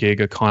driving or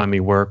gig economy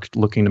work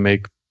looking to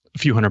make a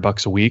few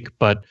 $100 a week,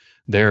 but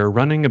they're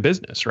running a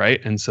business, right?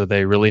 And so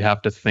they really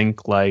have to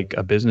think like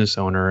a business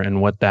owner.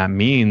 And what that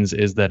means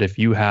is that if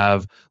you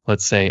have,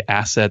 let's say,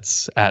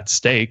 assets at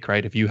stake,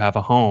 right? If you have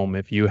a home,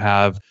 if you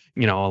have,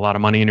 a lot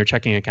of money in your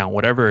checking account,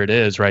 whatever it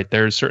is, right?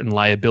 There's certain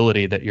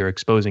liability that you're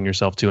exposing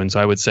yourself to. And so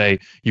I would say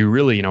you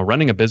really,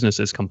 running a business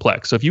is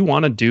complex. So if you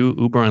want to do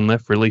Uber and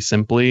Lyft really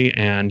simply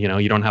and,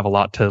 you don't have a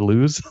lot to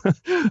lose,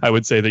 I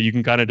would say that you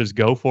can kind of just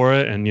go for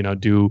it and,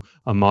 do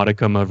a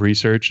modicum of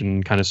research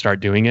and kind of start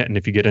doing it. And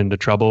if you get into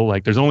trouble,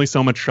 like there's only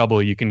so much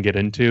trouble you can get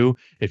into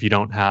if you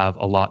don't have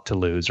a lot to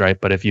lose, right?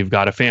 But if you've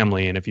got a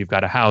family and if you've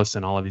got a house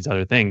and all of these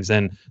other things,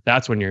 then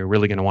that's when you're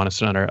really going to want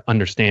to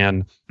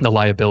understand the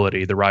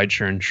liability, the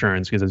rideshare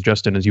insurance, because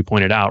as you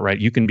pointed out, right,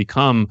 you can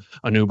become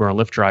an Uber or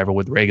Lyft driver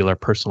with regular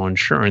personal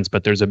insurance,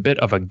 but there's a bit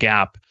of a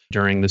gap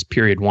during this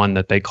period one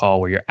that they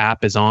call where your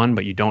app is on,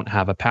 but you don't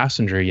have a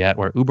passenger yet,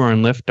 where Uber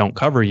and Lyft don't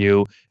cover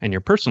you and your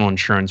personal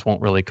insurance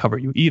won't really cover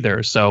you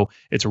either. So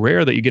it's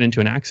rare that you get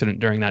into an accident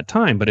during that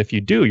time. But if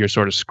you do, you're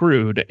sort of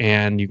screwed.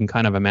 And you can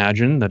kind of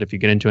imagine that if you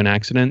get into an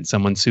accident,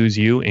 someone sues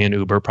you and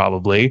Uber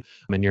probably,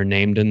 and you're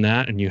named in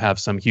that, and you have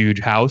some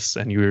huge house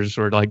and you're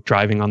sort of like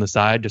driving on the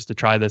side just to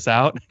try this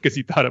out because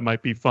you thought it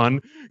might be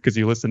fun because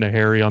you listened to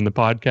Harry on the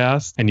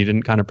podcast and you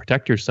didn't kind of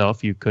protect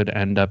yourself, you could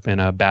end up in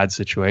a bad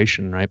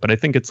situation, right? But I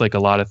think it's like a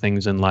lot of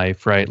things in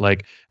life, right?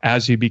 Like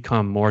as you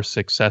become more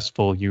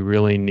successful, you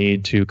really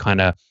need to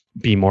kind of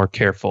be more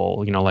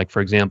careful. Like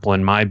for example,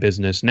 in my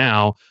business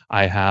now,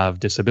 I have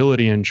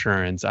disability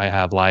insurance, I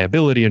have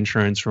liability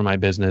insurance for my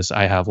business,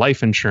 I have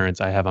life insurance,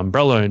 I have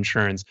umbrella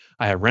insurance,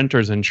 I have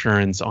renter's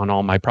insurance on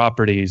all my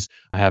properties,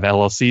 I have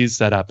LLCs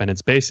set up. And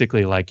it's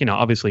basically like,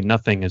 obviously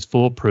nothing is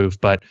foolproof,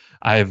 but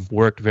I've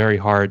worked very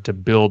hard to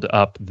build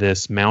up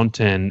this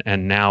mountain.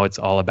 And now it's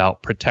all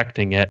about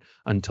protecting it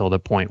until the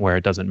point where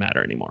it doesn't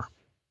matter anymore.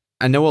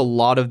 I know a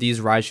lot of these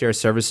rideshare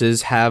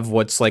services have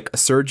what's like a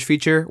surge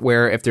feature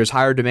where if there's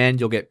higher demand,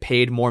 you'll get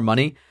paid more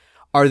money.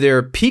 Are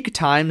there peak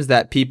times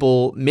that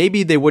people,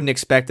 maybe they wouldn't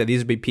expect that these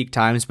would be peak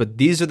times, but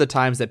these are the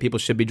times that people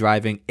should be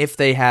driving if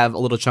they have a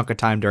little chunk of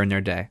time during their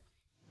day?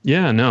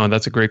 Yeah, no,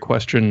 that's a great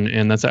question.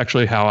 And that's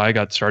actually how I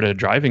got started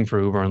driving for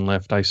Uber and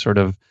Lyft. I sort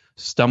of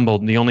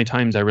stumbled. The only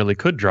times I really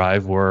could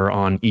drive were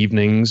on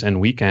evenings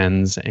and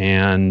weekends.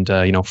 And,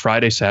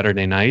 Friday,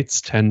 Saturday nights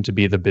tend to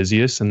be the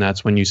busiest. And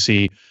that's when you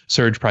see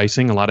surge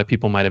pricing. A lot of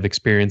people might have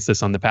experienced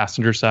this on the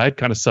passenger side.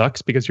 Kind of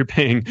sucks because you're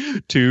paying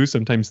 2,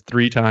 sometimes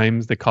 3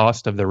 times the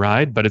cost of the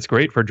ride. But it's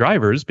great for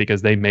drivers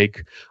because they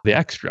make the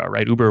extra,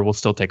 right? Uber will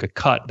still take a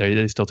cut.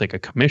 They still take a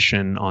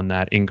commission on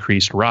that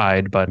increased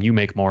ride, but you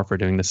make more for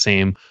doing the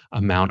same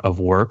amount of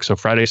work. So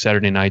Friday,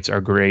 Saturday nights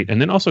are great.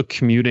 And then also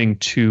commuting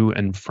to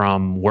and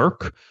from work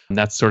work. And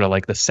that's sort of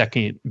like the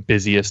second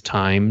busiest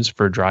times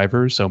for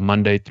drivers. So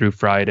Monday through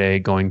Friday,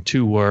 going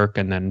to work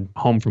and then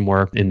home from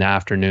work in the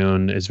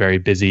afternoon is very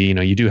busy.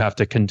 You do have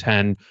to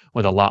contend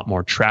with a lot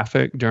more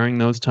traffic during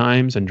those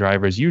times. And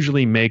drivers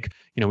usually make,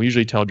 we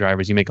usually tell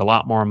drivers you make a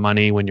lot more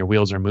money when your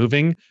wheels are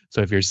moving.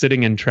 So if you're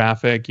sitting in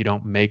traffic, you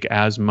don't make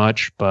as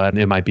much, but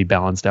it might be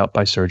balanced out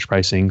by surge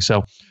pricing.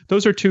 So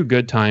those are two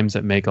good times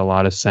that make a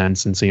lot of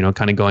sense. And so,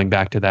 kind of going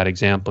back to that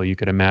example, you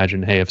could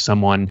imagine, hey, if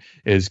someone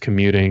is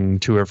commuting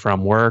to or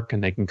from work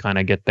and they can kind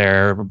of get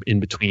there in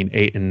between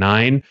 8 and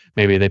 9,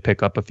 maybe they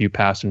pick up a few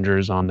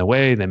passengers on the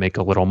way, they make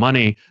a little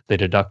money, they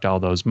deduct all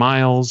those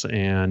miles,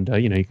 and,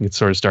 you can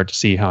sort of start to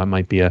see how it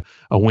might be a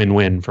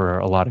win-win for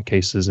a lot of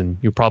cases. And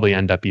you probably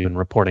end up even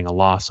reporting a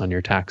loss on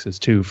your taxes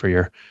too for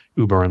your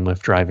Uber and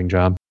Lyft driving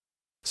job.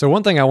 So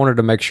one thing I wanted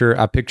to make sure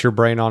I picked your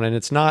brain on, and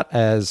it's not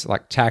as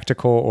like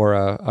tactical or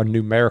a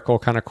numerical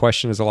kind of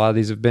question as a lot of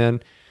these have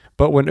been,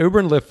 but when Uber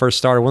and Lyft first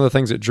started, one of the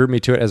things that drew me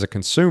to it as a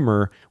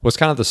consumer was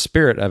kind of the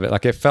spirit of it.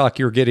 Like it felt like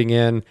you were getting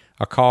in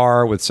a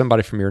car with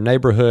somebody from your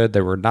neighborhood.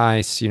 They were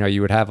nice.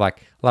 You would have a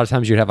lot of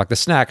times you'd have like the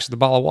snacks, the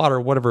bottle of water,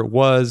 whatever it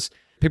was.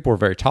 People were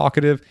very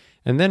talkative.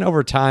 And then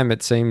over time,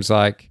 it seems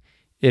like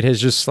it has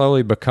just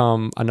slowly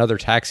become another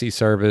taxi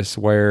service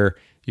where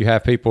you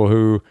have people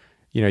who,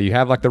 you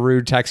have like the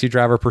rude taxi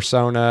driver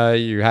persona.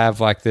 You have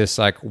like this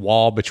like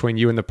wall between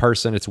you and the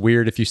person. It's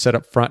weird if you sit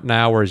up front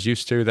now, whereas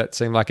used to that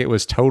seemed like it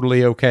was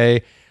totally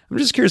okay. I'm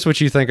just curious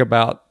what you think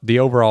about the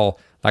overall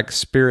like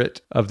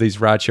spirit of these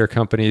rideshare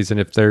companies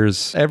and if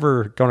there's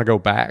ever going to go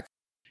back.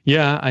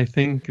 Yeah, I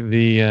think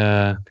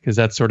because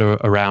that's sort of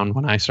around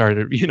when I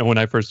started, when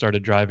I first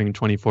started driving in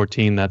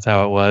 2014, that's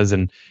how it was.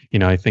 And,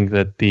 I think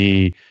that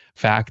the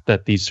fact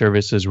that these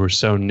services were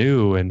so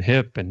new and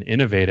hip and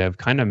innovative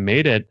kind of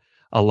made it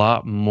a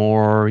lot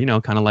more,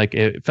 kind of like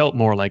it felt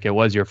more like it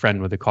was your friend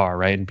with a car,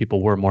 right? And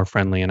people were more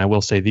friendly. And I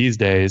will say these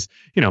days,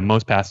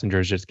 most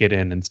passengers just get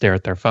in and stare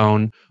at their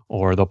phone,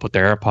 or they'll put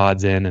their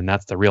AirPods in, and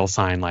that's the real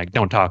sign, like,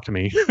 don't talk to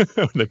me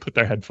when they put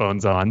their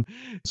headphones on.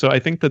 So I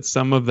think that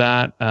some of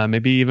that,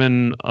 maybe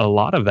even a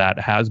lot of that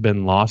has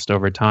been lost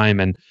over time.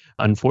 And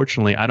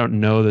unfortunately, I don't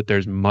know that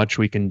there's much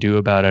we can do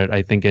about it.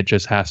 I think it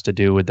just has to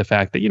do with the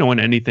fact that, when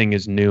anything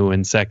is new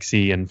and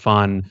sexy and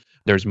fun,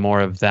 there's more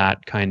of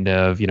that kind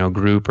of,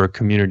 group or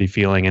community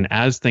feeling. And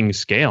as things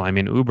scale, I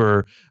mean,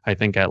 Uber, I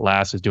think at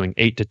last is doing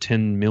 8 to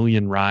 10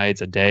 million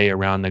rides a day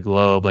around the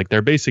globe. Like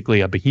they're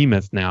basically a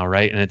behemoth now,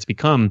 right? And it's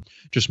become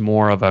just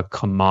more of a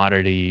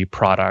commodity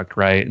product,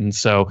 right? And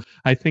so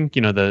I think,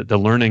 the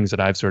learnings that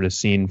I've sort of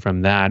seen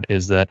from that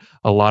is that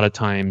a lot of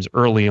times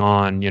early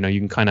on, you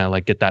can kind of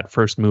like get that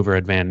first mover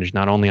advantage,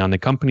 not only on the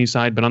company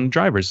side, but on the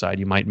driver's side.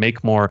 You might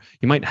make more,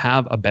 you might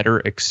have a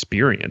better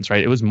experience,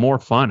 right? It was more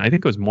fun. I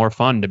think it was more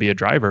fun to be a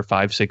driver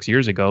 5-6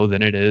 years ago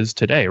than it is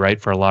today, right?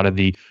 For a lot of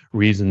the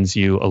reasons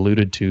you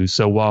alluded to.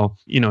 So while,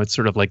 it's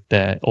sort of like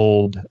the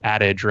old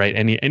adage, right?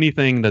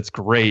 Anything that's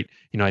great,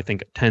 I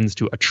think tends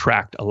to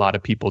attract a lot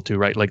of people to,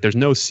 right? Like there's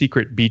no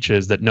secret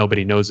beaches that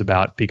nobody knows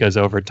about because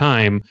over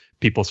time,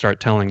 people start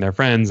telling their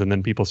friends and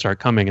then people start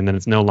coming and then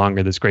it's no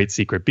longer this great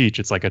secret beach.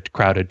 It's like a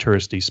crowded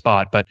touristy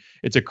spot, but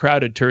it's a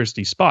crowded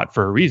touristy spot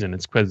for a reason.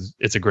 It's because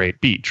it's a great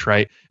beach,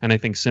 right? And I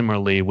think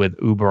similarly with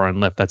Uber and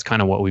Lyft, that's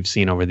kind of what we've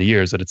seen over the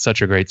years, that it's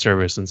such a great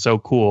service and so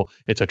cool.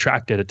 It's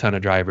attracted a ton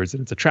of drivers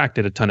and it's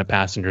attracted a ton of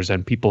passengers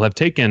and people have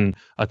taken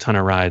a ton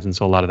of rides. And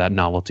so a lot of that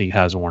novelty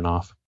has worn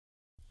off.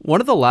 One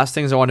of the last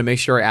things I want to make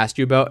sure I asked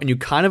you about, and you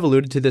kind of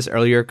alluded to this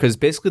earlier, because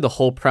basically the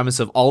whole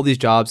premise of all these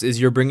jobs is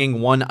you're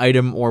bringing one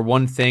item or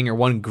one thing or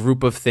one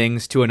group of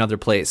things to another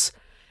place.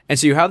 And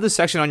so you have this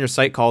section on your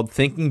site called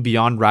Thinking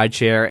Beyond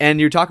Rideshare,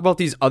 and you talk about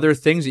these other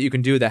things that you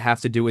can do that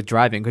have to do with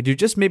driving. Could you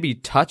just maybe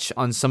touch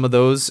on some of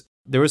those?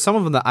 There were some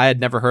of them that I had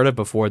never heard of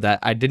before that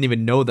I didn't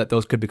even know that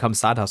those could become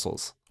side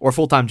hustles or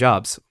full-time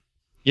jobs.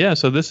 Yeah,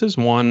 so this is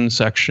one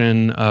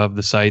section of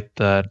the site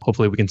that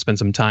hopefully we can spend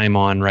some time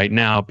on right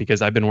now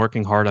because I've been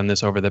working hard on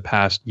this over the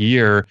past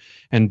year.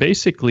 And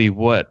basically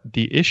what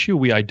the issue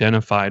we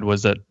identified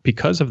was that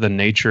because of the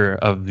nature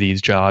of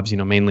these jobs,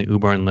 mainly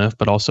Uber and Lyft,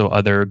 but also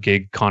other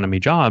gig economy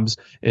jobs,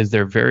 is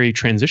they're very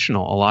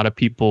transitional. A lot of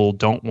people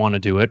don't want to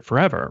do it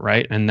forever,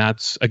 right? And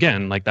that's,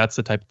 again, like that's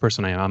the type of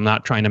person I am. I'm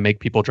not trying to make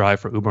people drive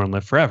for Uber and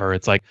Lyft forever.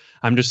 It's like,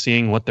 I'm just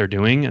seeing what they're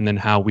doing and then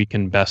how we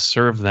can best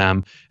serve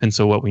them. And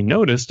so what we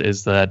noticed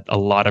is that a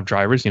lot of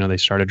drivers, they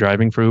started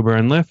driving for Uber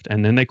and Lyft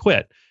and then they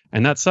quit.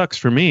 And that sucks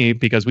for me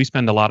because we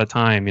spend a lot of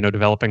time,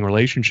 developing a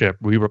relationship.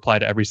 We reply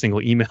to every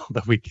single email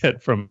that we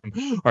get from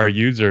our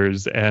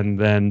users. And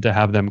then to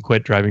have them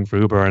quit driving for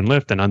Uber and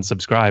Lyft and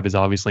unsubscribe is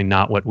obviously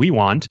not what we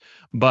want.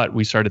 But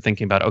we started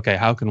thinking about, okay,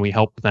 how can we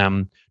help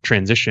them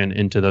transition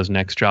into those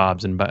next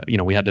jobs? And,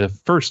 we had to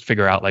first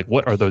figure out like,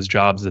 what are those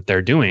jobs that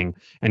they're doing?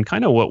 And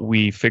kind of what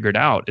we figured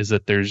out is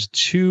that there's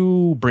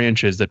two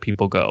branches that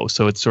people go.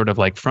 So it's sort of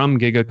like from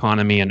gig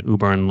economy and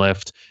Uber and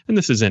Lyft. And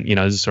this isn't,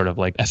 this is sort of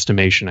like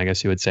estimation, I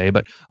guess you would say,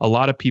 but a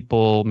lot of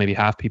people, maybe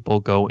half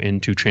people go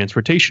into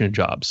transportation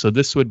jobs. So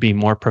this would be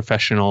more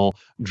professional,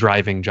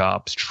 driving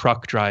jobs,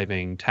 truck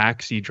driving,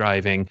 taxi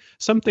driving,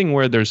 something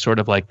where there's sort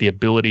of like the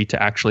ability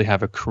to actually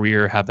have a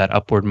career, have that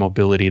upward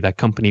mobility, that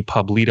company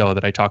Publito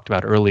that I talked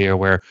about earlier,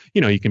 where,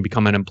 you can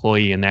become an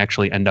employee and they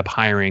actually end up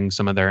hiring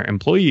some of their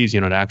employees,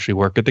 to actually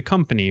work at the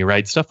company,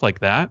 right? Stuff like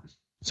that.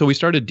 So we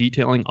started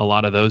detailing a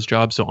lot of those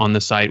jobs. So on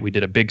the site, we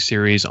did a big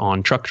series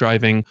on truck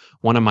driving.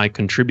 One of my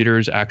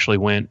contributors actually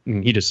went,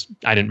 and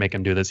I didn't make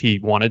him do this. He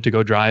wanted to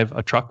go drive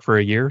a truck for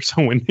a year.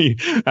 So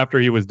after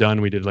he was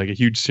done, we did like a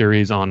huge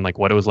series on like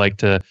what it was like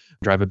to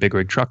drive a big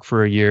rig truck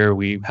for a year.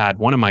 We had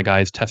one of my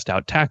guys test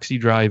out taxi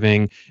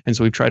driving. And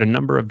so we've tried a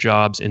number of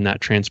jobs in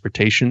that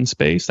transportation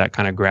space, that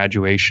kind of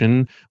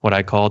graduation, what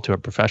I call, to a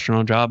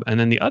professional job. And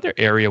then the other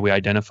area we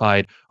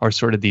identified are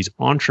sort of these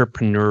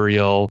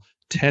entrepreneurial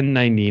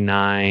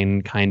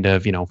 1099 kind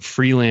of,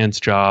 freelance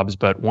jobs,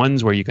 but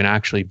ones where you can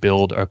actually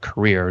build a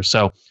career.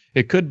 So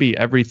it could be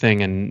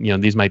everything.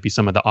 And, these might be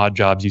some of the odd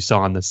jobs you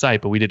saw on the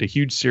site, but we did a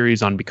huge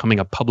series on becoming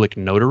a public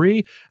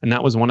notary. And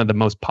that was one of the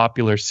most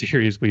popular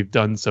series we've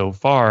done so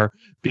far,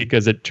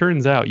 because it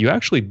turns out you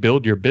actually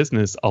build your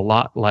business a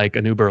lot like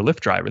an Uber or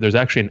Lyft driver. There's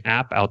actually an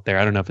app out there.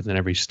 I don't know if it's in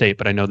every state,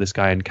 but I know this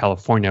guy in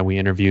California we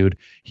interviewed,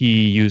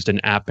 he used an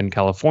app in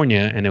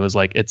California, and it was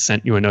like it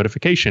sent you a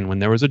notification when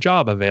there was a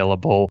job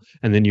available,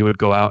 and then you would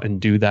go out and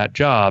do that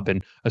job.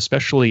 And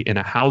especially in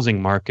a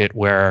housing market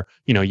where,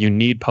 you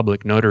need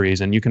public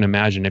notaries, and you can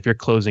imagine if you're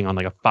closing on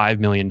like a $5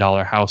 million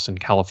house in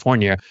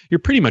California, you're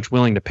pretty much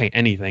willing to pay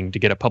anything to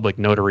get a public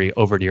notary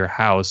over to your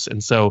house.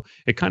 And so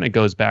it kind of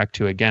goes back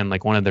to, again,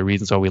 like one of the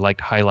reasons why we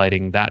liked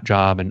highlighting that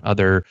job and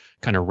other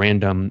kind of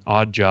random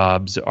odd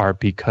jobs are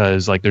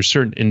because like there's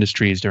certain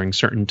industries during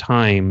certain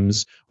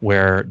times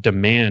where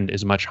demand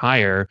is much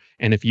higher.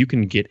 And if you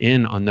can get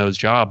in on those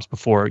jobs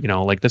before,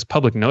 like this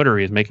public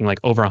notary is making like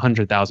over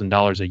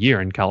 $100,000 a year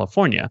in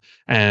California.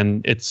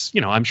 And it's,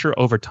 I'm sure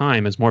over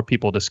time, as more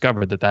people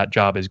discover that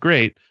job is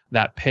great,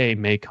 that pay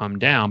may come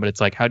down, but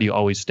it's like, how do you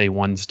always stay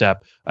one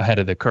step ahead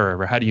of the curve?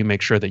 Or how do you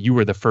make sure that you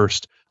were the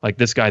first, like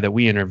this guy that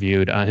we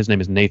interviewed, his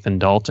name is Nathan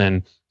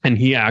Dalton, and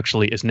he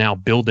actually is now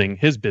building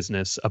his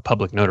business of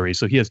public notary.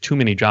 So he has too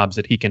many jobs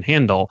that he can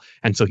handle.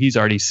 And so he's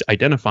already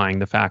identifying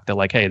the fact that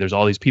like, hey, there's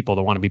all these people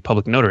that want to be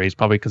public notaries,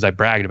 probably because I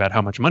bragged about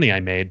how much money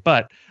I made,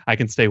 but I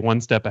can stay one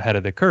step ahead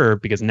of the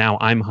curve because now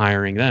I'm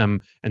hiring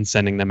them and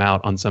sending them out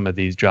on some of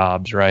these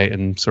jobs, right?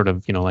 And sort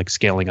of, like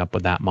scaling up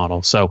with that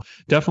model. So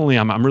definitely,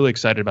 I'm really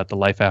excited about the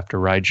Life After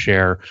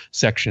Rideshare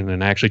section.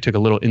 And I actually took a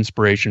little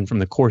inspiration from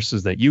the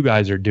courses that you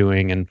guys are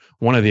doing. And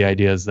one of the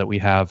ideas that we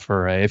have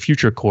for a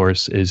future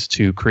course is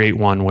to create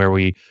one where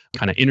we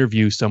kind of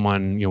interview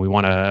someone. We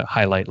want to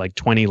highlight like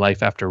 20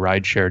 Life After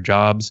Rideshare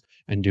jobs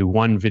and do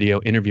one video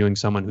interviewing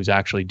someone who's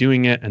actually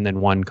doing it, and then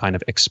one kind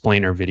of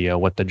explainer video,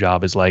 what the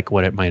job is like,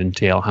 what it might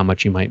entail, how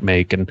much you might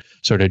make, and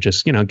sort of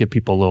just, give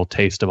people a little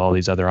taste of all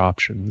these other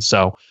options.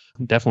 So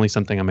definitely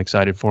something I'm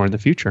excited for in the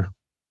future.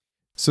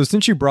 So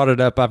since you brought it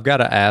up, I've got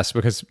to ask,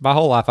 because my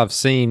whole life I've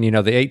seen, the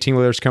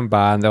 18-wheelers come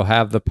by and they'll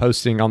have the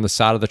posting on the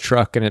side of the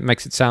truck, and it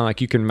makes it sound like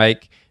you can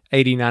make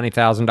 $80,000,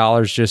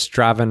 $90,000 just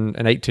driving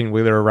an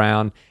 18-wheeler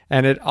around.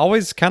 And it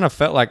always kind of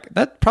felt like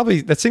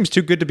that seems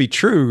too good to be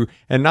true,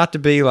 and not to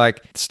be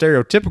like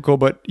stereotypical.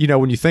 But,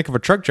 when you think of a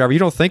truck driver, you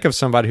don't think of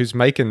somebody who's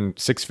making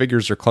six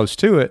figures or close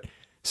to it.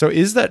 So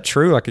is that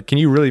true? Like, can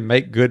you really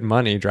make good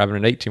money driving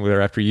an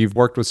 18-wheeler after you've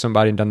worked with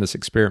somebody and done this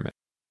experiment?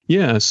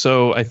 Yeah,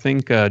 so I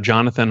think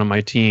Jonathan on my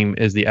team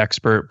is the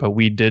expert, but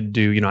we did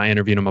do, I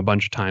interviewed him a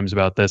bunch of times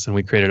about this, and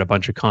we created a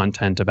bunch of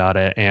content about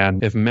it.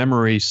 And if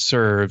memory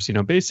serves,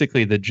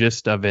 basically the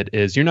gist of it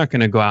is you're not going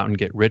to go out and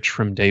get rich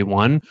from day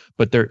one,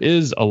 but there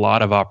is a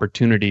lot of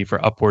opportunity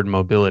for upward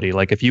mobility.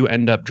 Like if you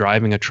end up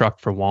driving a truck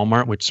for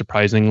Walmart, which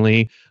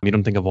surprisingly, you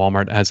don't think of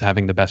Walmart as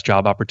having the best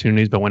job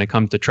opportunities, but when it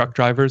comes to truck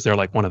drivers, they're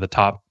like one of the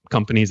top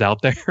companies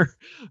out there.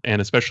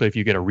 And especially if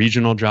you get a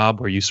regional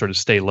job where you sort of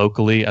stay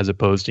locally as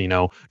opposed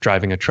to,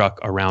 driving a truck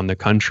around the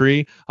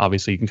country,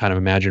 obviously you can kind of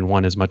imagine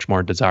one is much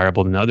more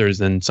desirable than others.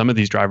 And some of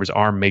these drivers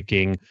are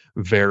making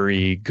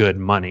very good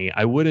money.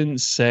 I wouldn't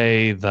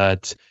say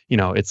that,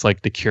 it's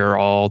like the cure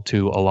all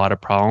to a lot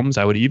of problems.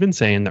 I would even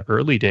say in the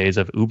early days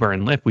of Uber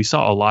and Lyft, we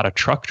saw a lot of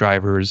truck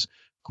drivers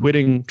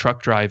quitting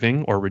truck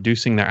driving or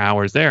reducing their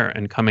hours there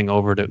and coming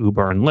over to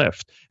Uber and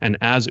Lyft. And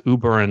as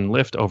Uber and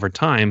Lyft over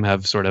time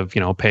have sort of,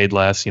 paid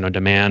less,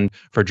 demand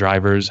for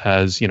drivers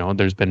has,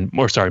 there's been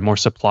more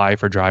supply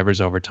for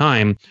drivers over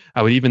time.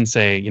 I would even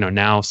say,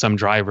 now some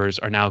drivers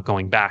are now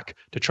going back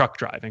to truck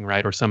driving,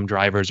 right? Or some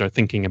drivers are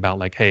thinking about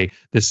like, hey,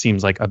 this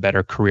seems like a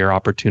better career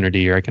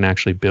opportunity, or I can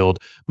actually build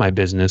my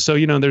business. So,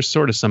 there's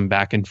sort of some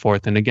back and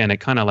forth. And again, it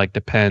kind of like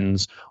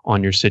depends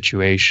on your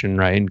situation,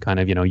 right? And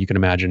kind of, you can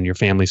imagine your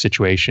family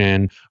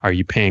situation. Are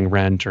you paying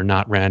rent or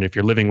not rent? If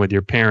you're living with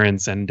your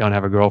parents and don't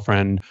have a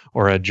girlfriend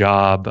or a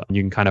job,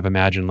 you can kind of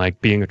imagine like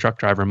being a truck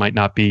driver might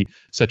not be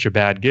such a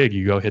bad gig.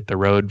 You go hit the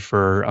road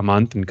for a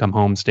month and come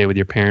home, stay with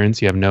your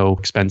parents. You have no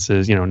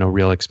expenses, no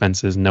real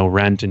expenses, no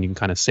rent, and you can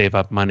kind of save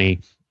up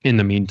money in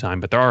the meantime.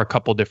 But there are a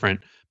couple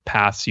different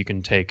paths you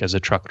can take as a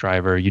truck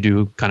driver. You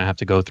do kind of have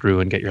to go through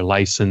and get your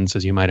license,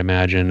 as you might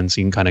imagine. And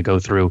so you can kind of go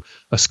through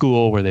a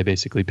school where they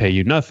basically pay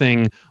you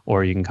nothing,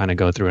 or you can kind of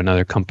go through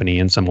another company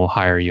and some will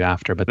hire you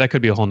after. But that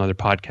could be a whole nother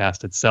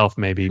podcast itself,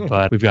 maybe.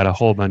 But we've got a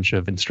whole bunch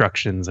of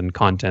instructions and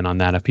content on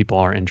that if people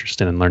are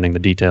interested in learning the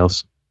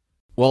details.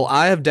 Well,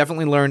 I have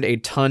definitely learned a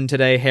ton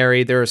today,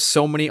 Harry. There are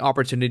so many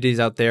opportunities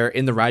out there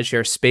in the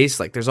rideshare space.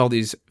 Like there's all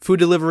these food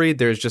delivery,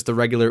 there's just the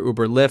regular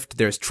Uber Lyft,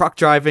 there's truck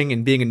driving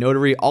and being a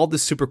notary, all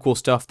this super cool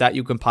stuff that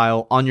you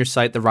compile on your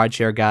site, The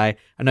Rideshare Guy.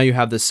 I know you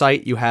have the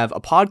site, you have a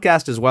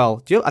podcast as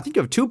well. I think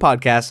you have 2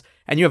 podcasts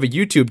and you have a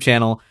YouTube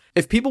channel.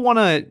 If people want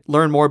to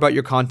learn more about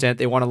your content,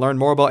 they want to learn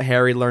more about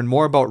Harry, learn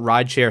more about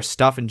rideshare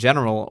stuff in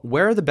general,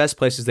 where are the best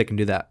places they can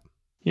do that?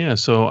 Yeah,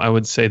 so I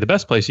would say the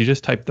best place, you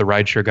just type the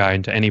Rideshare Guy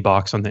into any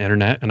box on the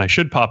internet, and I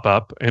should pop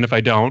up. And if I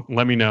don't,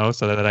 let me know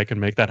so that I can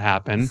make that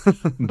happen.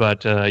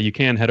 But you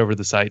can head over to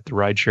the site.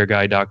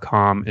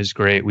 TheRideshareGuy.com is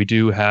great. We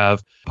do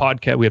have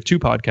we have 2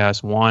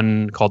 podcasts.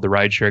 One called The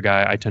Rideshare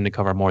Guy. I tend to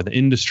cover more the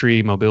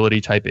industry, mobility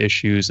type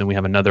issues. And we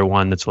have another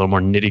one that's a little more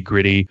nitty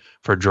gritty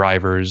for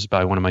drivers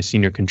by one of my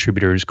senior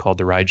contributors called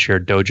the Rideshare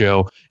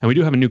Dojo. And we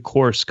do have a new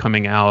course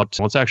coming out.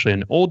 Well, it's actually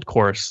an old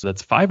course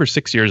that's 5 or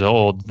 6 years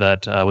old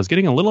that was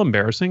getting a little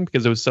embarrassing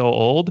because it was so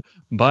old,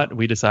 but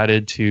we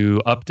decided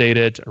to update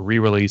it,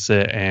 re-release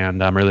it,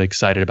 and I'm really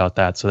excited about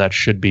that. So that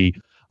should be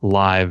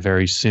live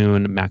very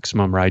soon,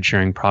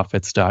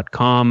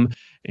 MaximumRidesharingProfits.com.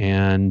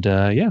 And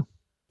yeah.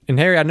 And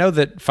Harry, I know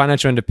that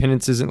financial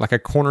independence isn't like a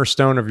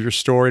cornerstone of your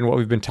story and what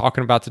we've been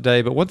talking about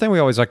today, but one thing we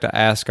always like to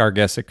ask our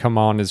guests that come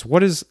on is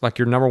what is like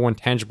your number one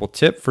tangible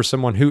tip for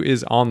someone who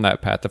is on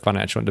that path to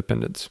financial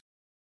independence?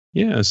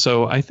 Yeah,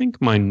 so I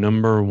think my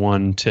number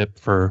one tip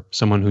for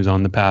someone who's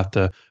on the path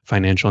to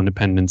financial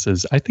independence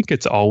is I think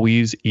it's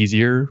always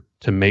easier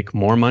to make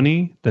more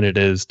money than it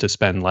is to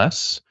spend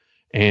less.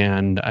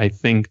 And I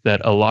think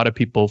that a lot of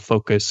people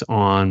focus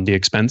on the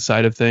expense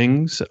side of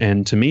things.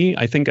 And to me,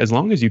 I think as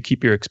long as you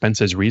keep your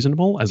expenses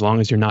reasonable, as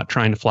long as you're not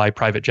trying to fly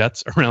private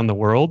jets around the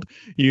world,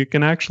 you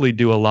can actually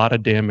do a lot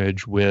of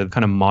damage with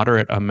kind of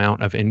moderate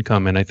amount of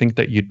income. And I think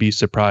that you'd be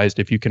surprised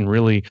if you can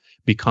really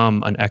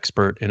become an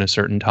expert in a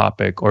certain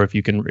topic, or if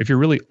you're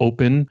really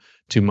open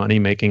to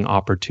money-making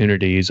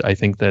opportunities. I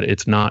think that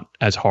it's not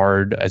as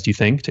hard as you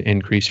think to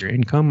increase your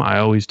income. I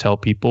always tell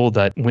people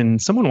that when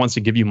someone wants to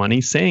give you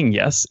money, saying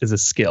yes is a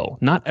skill.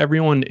 Not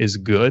everyone is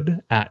good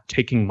at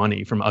taking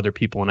money from other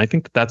people. And I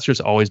think that that's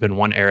just always been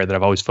one area that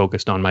I've always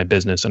focused on my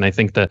business. And I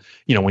think that,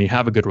 when you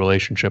have a good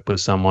relationship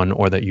with someone,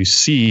 or that you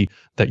see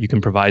that you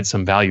can provide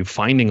some value,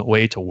 finding a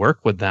way to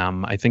work with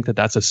them, I think that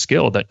that's a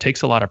skill that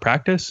takes a lot of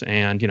practice.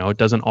 And, it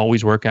doesn't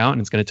always work out,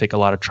 and it's going to take a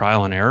lot of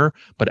trial and error.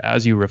 But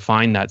as you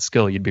refine that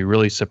skill, you'd be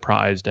really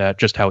surprised at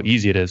just how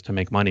easy it is to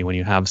make money when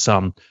you have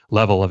some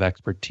level of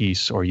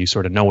expertise, or you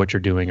sort of know what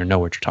you're doing or know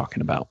what you're talking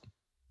about.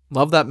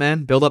 Love that,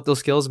 man. Build up those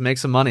skills, make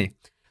some money.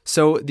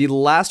 So the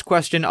last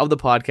question of the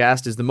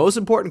podcast is the most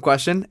important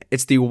question.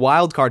 It's the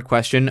wild card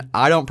question.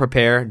 I don't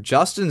prepare.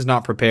 Justin's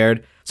not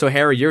prepared. So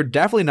Harry, you're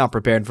definitely not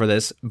prepared for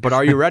this, but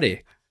are you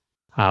ready?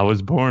 I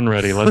was born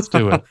ready. Let's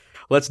do it.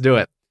 Let's do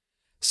it.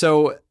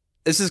 So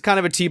this is kind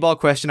of a T-ball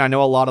question. I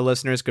know a lot of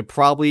listeners could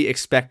probably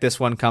expect this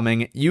one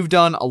coming. You've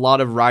done a lot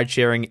of ride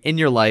sharing in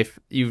your life.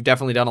 You've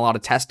definitely done a lot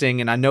of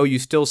testing, and I know you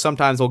still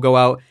sometimes will go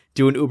out,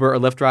 do an Uber or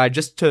Lyft ride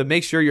just to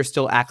make sure you're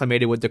still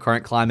acclimated with the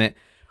current climate.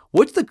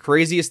 What's the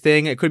craziest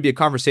thing? It could be a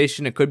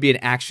conversation, it could be an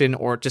action,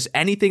 or just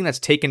anything that's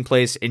taken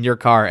place in your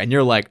car, and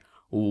you're like,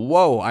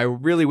 whoa, I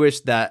really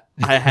wish that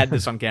I had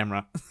this on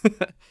camera.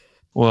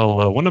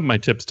 Well, one of my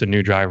tips to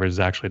new drivers is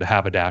actually to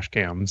have a dash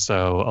cam.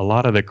 So a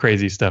lot of the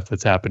crazy stuff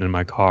that's happened in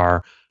my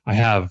car, I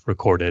have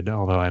recorded,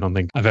 although I don't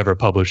think I've ever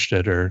published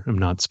it, or I'm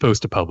not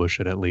supposed to publish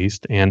it at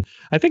least. And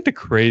I think the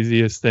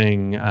craziest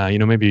thing,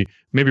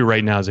 maybe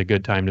right now is a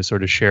good time to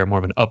sort of share more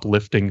of an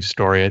uplifting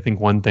story. I think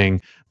one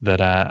thing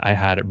that I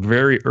had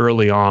very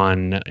early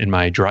on in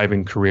my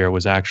driving career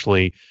was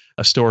actually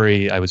a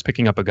story. I was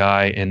picking up a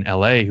guy in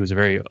LA who was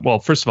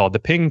first of all, the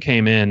ping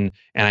came in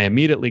and I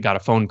immediately got a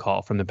phone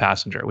call from the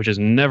passenger, which is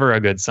never a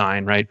good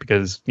sign, right?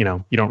 Because, you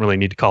don't really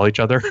need to call each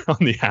other on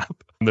the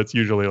app. That's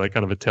usually like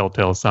kind of a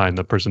telltale sign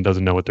the person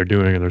doesn't know what they're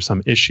doing or there's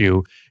some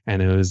issue.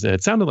 And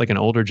it sounded like an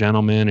older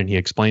gentleman, and he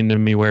explained to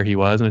me where he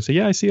was. And I said,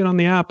 yeah, I see it on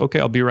the app. Okay,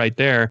 I'll be right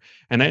there.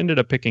 And I ended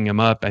up picking him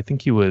up. I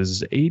think he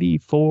was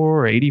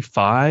 84 or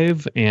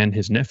 85, and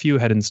his nephew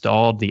had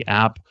installed the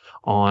app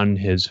on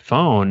his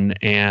phone.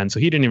 And so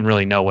he didn't even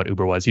really know what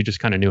Uber was. He just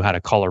kind of knew how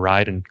to call a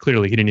ride. And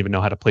clearly he didn't even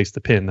know how to place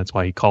the pin. That's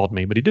why he called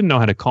me, but he didn't know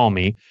how to call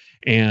me.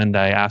 And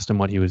I asked him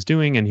what he was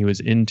doing, and he was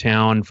in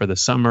town for the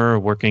summer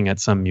working at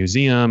some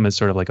museum as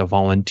sort of like a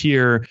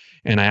volunteer.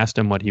 And I asked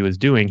him what he was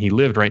doing. He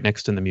lived right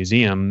next to the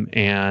museum,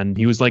 and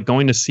he was like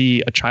going to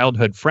see a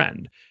childhood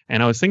friend.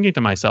 And I was thinking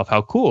to myself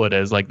how cool it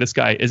is. Like, this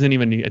guy isn't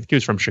even, I think he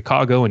was from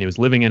Chicago and he was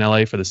living in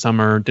LA for the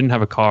summer, didn't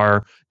have a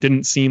car,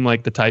 didn't seem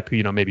like the type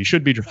who, maybe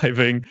should be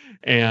driving.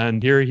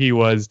 And here he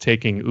was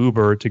taking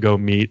Uber to go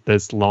meet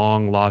this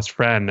long lost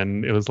friend.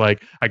 And it was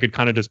like, I could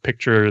kind of just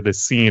picture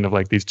this scene of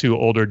like these two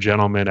older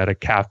gentlemen at a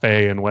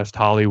cafe in West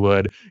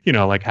Hollywood,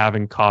 like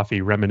having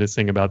coffee,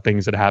 reminiscing about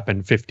things that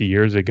happened 50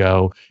 years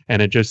ago.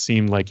 And it just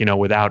seemed like,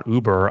 without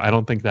Uber, I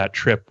don't think that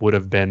trip would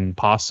have been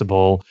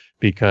possible,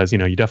 because, you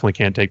definitely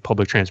can't take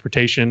public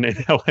transportation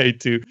in LA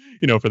to,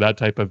 for that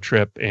type of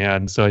trip.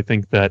 And so I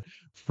think that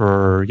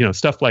for,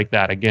 stuff like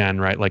that, again,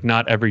 right, like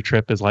not every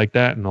trip is like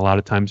that. And a lot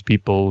of times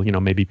people,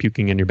 maybe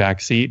puking in your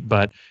back seat,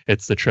 but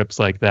it's the trips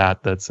like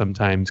that that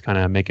sometimes kind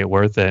of make it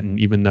worth it. And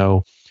even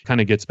though kind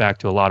of gets back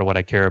to a lot of what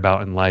I care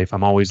about in life,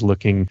 I'm always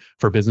looking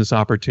for business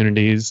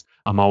opportunities.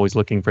 I'm always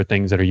looking for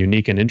things that are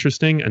unique and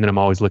interesting. And then I'm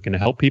always looking to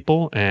help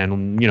people.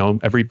 And,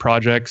 every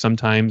project,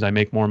 sometimes I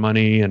make more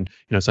money and,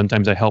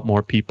 sometimes I help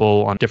more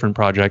people on different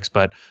projects.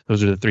 But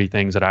those are the three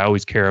things that I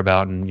always care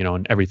about. And,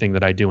 in everything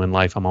that I do in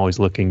life, I'm always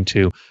looking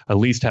to at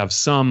least have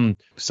some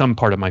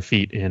part of my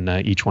feet in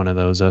each one of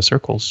those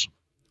circles.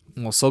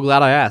 Well, so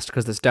glad I asked,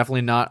 because it's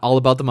definitely not all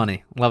about the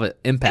money. Love it.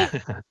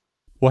 Impact.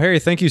 Well, Harry,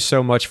 thank you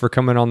so much for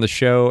coming on the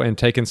show and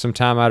taking some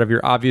time out of your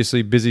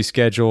obviously busy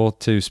schedule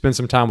to spend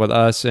some time with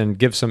us and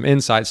give some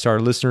insights to our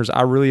listeners.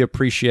 I really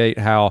appreciate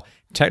how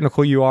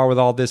technical you are with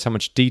all this, how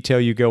much detail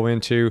you go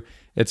into.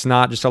 It's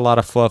not just a lot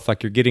of fluff.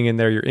 Like, you're getting in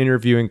there, you're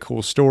interviewing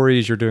cool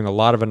stories, you're doing a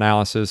lot of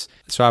analysis.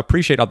 So I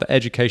appreciate all the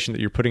education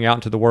that you're putting out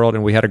into the world,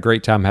 and we had a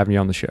great time having you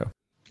on the show.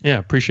 Yeah,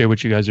 appreciate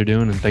what you guys are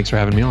doing, and thanks for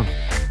having me on.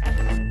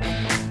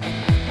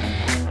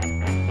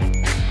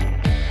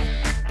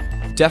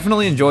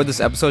 Definitely enjoyed this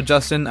episode,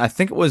 Justin. I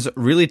think it was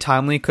really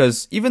timely,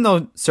 because even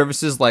though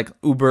services like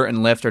Uber and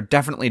Lyft are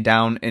definitely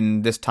down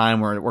in this time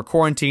where we're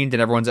quarantined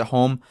and everyone's at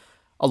home,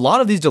 a lot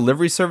of these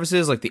delivery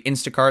services like the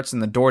Instacarts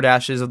and the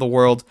DoorDashes of the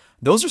world,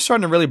 those are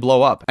starting to really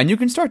blow up. And you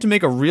can start to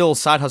make a real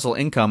side hustle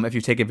income if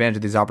you take advantage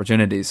of these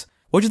opportunities.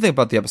 What'd you think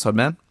about the episode,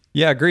 man?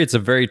 Yeah, I agree. It's a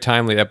very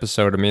timely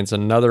episode. I mean, it's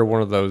another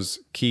one of those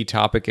key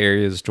topic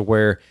areas to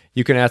where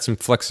you can add some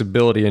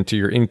flexibility into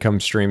your income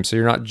stream, so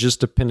you're not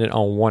just dependent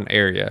on one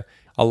area.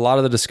 A lot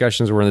of the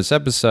discussions were in this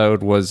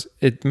episode was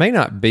it may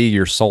not be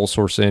your sole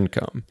source of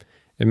income.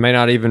 It may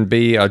not even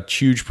be a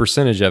huge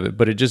percentage of it,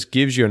 but it just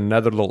gives you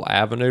another little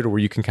avenue to where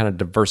you can kind of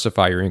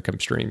diversify your income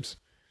streams.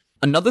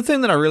 Another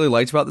thing that I really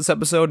liked about this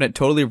episode, and it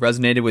totally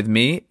resonated with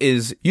me,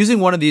 is using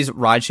one of these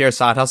rideshare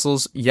side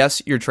hustles.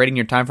 Yes, you're trading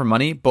your time for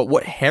money, but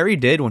what Harry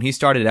did when he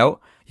started out,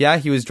 yeah,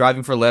 he was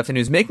driving for Lyft and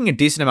he was making a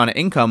decent amount of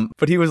income,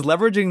 but he was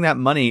leveraging that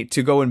money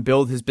to go and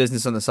build his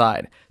business on the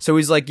side. So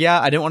he's like,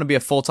 yeah, I didn't want to be a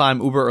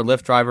full-time Uber or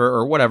Lyft driver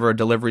or whatever, a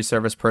delivery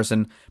service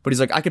person, but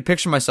he's like, I could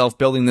picture myself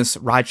building this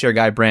rideshare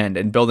guy brand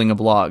and building a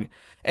blog.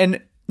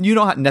 And you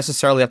don't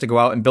necessarily have to go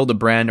out and build a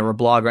brand or a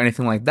blog or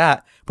anything like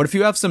that. But if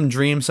you have some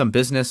dream, some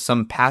business,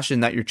 some passion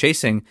that you're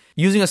chasing,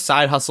 using a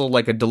side hustle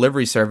like a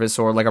delivery service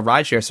or like a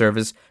rideshare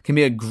service can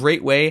be a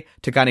great way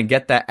to kind of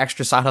get that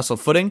extra side hustle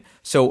footing.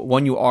 So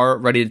when you are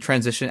ready to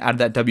transition out of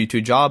that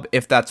W-2 job,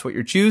 if that's what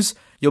you choose,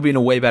 you'll be in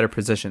a way better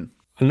position.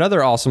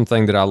 Another awesome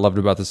thing that I loved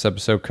about this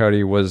episode,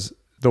 Cody, was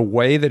the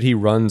way that he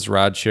runs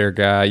Rideshare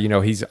Guy.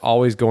 He's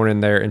always going in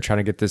there and trying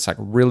to get this like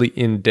really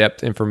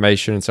in-depth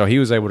information. And so he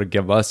was able to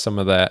give us some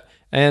of that.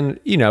 And,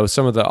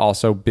 some of the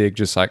also big,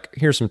 just like,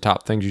 here's some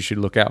top things you should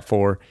look out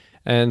for.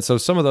 And so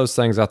some of those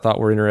things I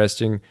thought were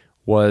interesting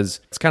was,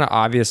 it's kind of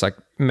obvious, like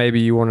maybe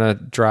you want to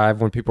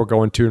drive when people are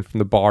going to and from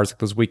the bars, like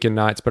those weekend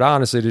nights. But I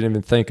honestly didn't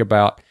even think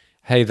about,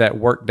 hey, that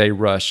workday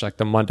rush, like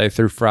the Monday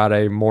through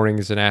Friday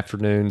mornings and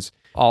afternoons.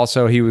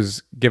 Also, he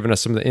was giving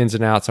us some of the ins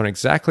and outs on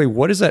exactly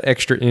what is that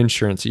extra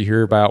insurance you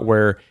hear about,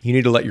 where you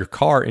need to let your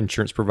car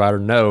insurance provider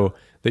know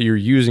that you're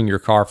using your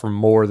car for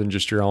more than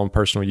just your own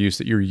personal use,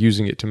 that you're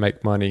using it to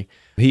make money.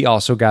 He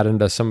also got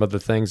into some of the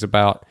things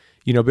about,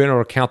 being able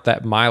to count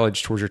that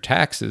mileage towards your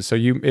taxes. So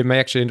it may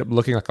actually end up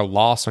looking like a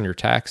loss on your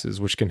taxes,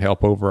 which can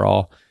help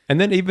overall. And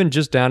then even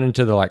just down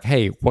into the like,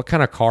 hey, what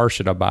kind of car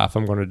should I buy if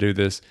I'm going to do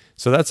this?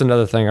 So that's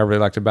another thing I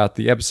really liked about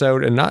the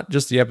episode, and not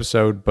just the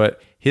episode,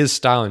 but his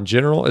style in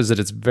general, is that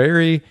it's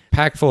very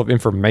packed full of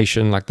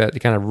information like that,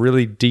 kind of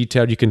really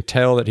detailed. You can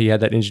tell that he had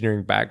that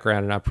engineering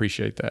background, and I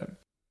appreciate that.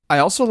 I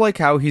also like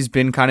how he's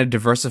been kind of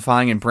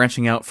diversifying and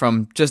branching out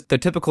from just the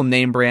typical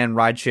name brand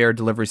rideshare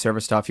delivery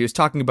service stuff. He was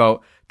talking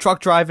about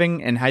truck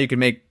driving and how you can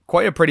make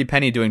quite a pretty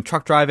penny doing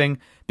truck driving,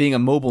 being a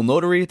mobile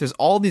notary. There's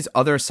all these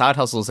other side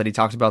hustles that he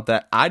talked about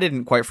that I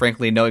didn't quite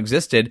frankly know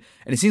existed.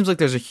 And it seems like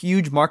there's a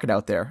huge market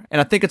out there.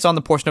 And I think it's on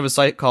the portion of his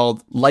site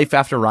called Life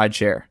After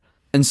Rideshare.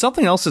 And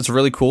something else that's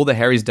really cool that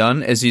Harry's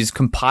done is he's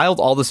compiled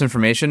all this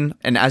information.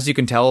 And as you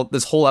can tell,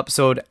 this whole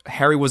episode,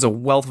 Harry was a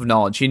wealth of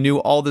knowledge. He knew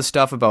all this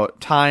stuff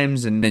about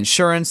times and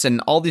insurance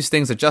and all these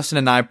things that Justin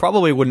and I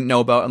probably wouldn't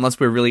know about unless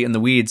we were really in the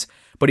weeds.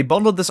 But he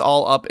bundled this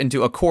all up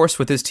into a course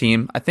with his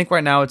team. I think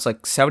right now it's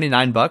like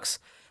 $79.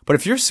 But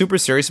if you're super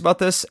serious about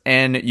this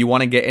and you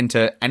want to get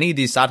into any of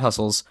these side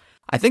hustles,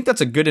 I think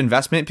that's a good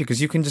investment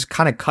because you can just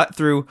kind of cut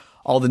through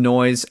all the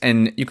noise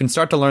and you can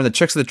start to learn the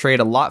tricks of the trade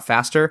a lot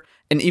faster.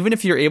 And even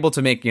if you're able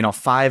to make,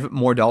 $5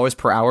 more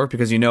per hour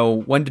because you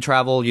know when to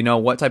travel, you know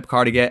what type of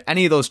car to get,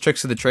 any of those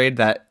tricks of the trade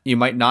that you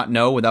might not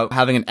know without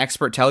having an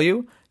expert tell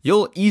you,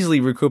 you'll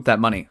easily recoup that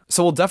money.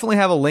 So we'll definitely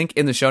have a link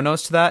in the show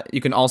notes to that. You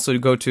can also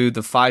go to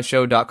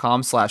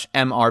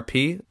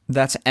thefishow.com/MRP.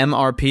 That's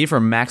MRP for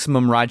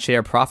maximum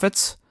rideshare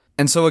profits.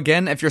 And so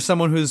again, if you're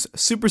someone who's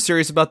super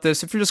serious about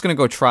this, if you're just going to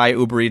go try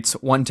Uber Eats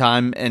one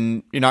time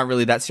and you're not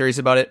really that serious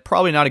about it,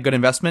 probably not a good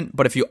investment.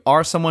 But if you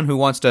are someone who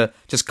wants to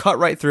just cut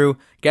right through,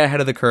 get ahead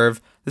of the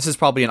curve, this is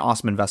probably an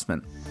awesome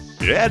investment.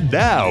 And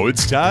now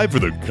it's time for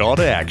the call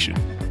to action.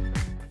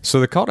 So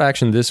the call to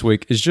action this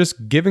week is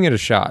just giving it a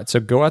shot. So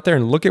go out there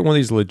and look at one of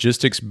these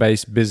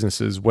logistics-based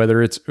businesses,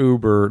 whether it's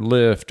Uber,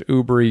 Lyft,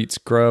 Uber Eats,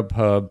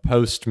 Grubhub,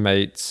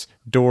 Postmates,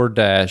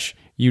 DoorDash,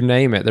 you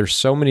name it. There's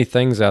so many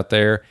things out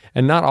there,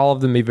 and not all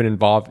of them even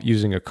involve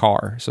using a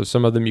car. So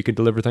some of them you can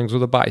deliver things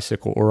with a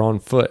bicycle or on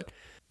foot.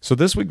 So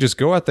this week, just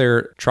go out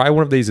there, try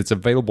one of these that's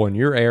available in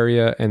your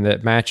area and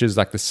that matches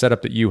like the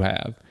setup that you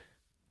have.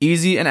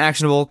 Easy and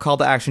actionable call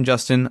to action,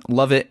 Justin.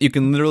 Love it. You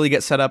can literally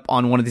get set up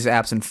on one of these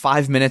apps in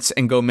 5 minutes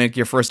and go make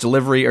your first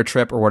delivery or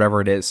trip or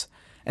whatever it is.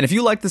 And if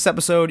you like this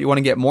episode, you want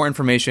to get more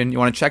information, you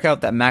want to check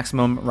out that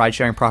Maximum Ride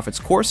Sharing Profits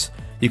course,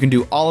 you can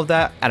do all of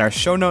that at our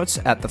show notes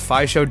at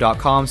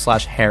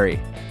thefishow.com/Harry.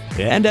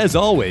 And as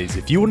always,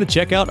 if you want to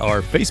check out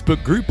our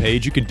Facebook group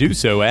page, you can do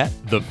so at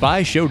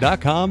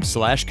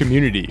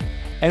thefishow.com/community.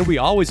 And we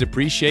always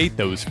appreciate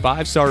those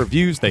 5-star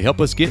reviews. They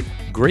help us get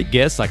great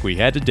guests like we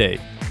had today.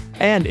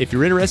 And if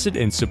you're interested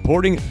in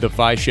supporting The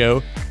Fi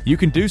Show, you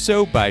can do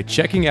so by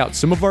checking out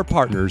some of our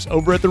partners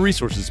over at the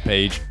resources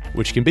page,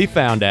 which can be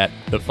found at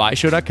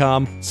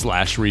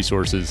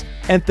thefishow.com/resources.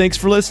 And thanks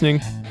for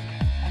listening.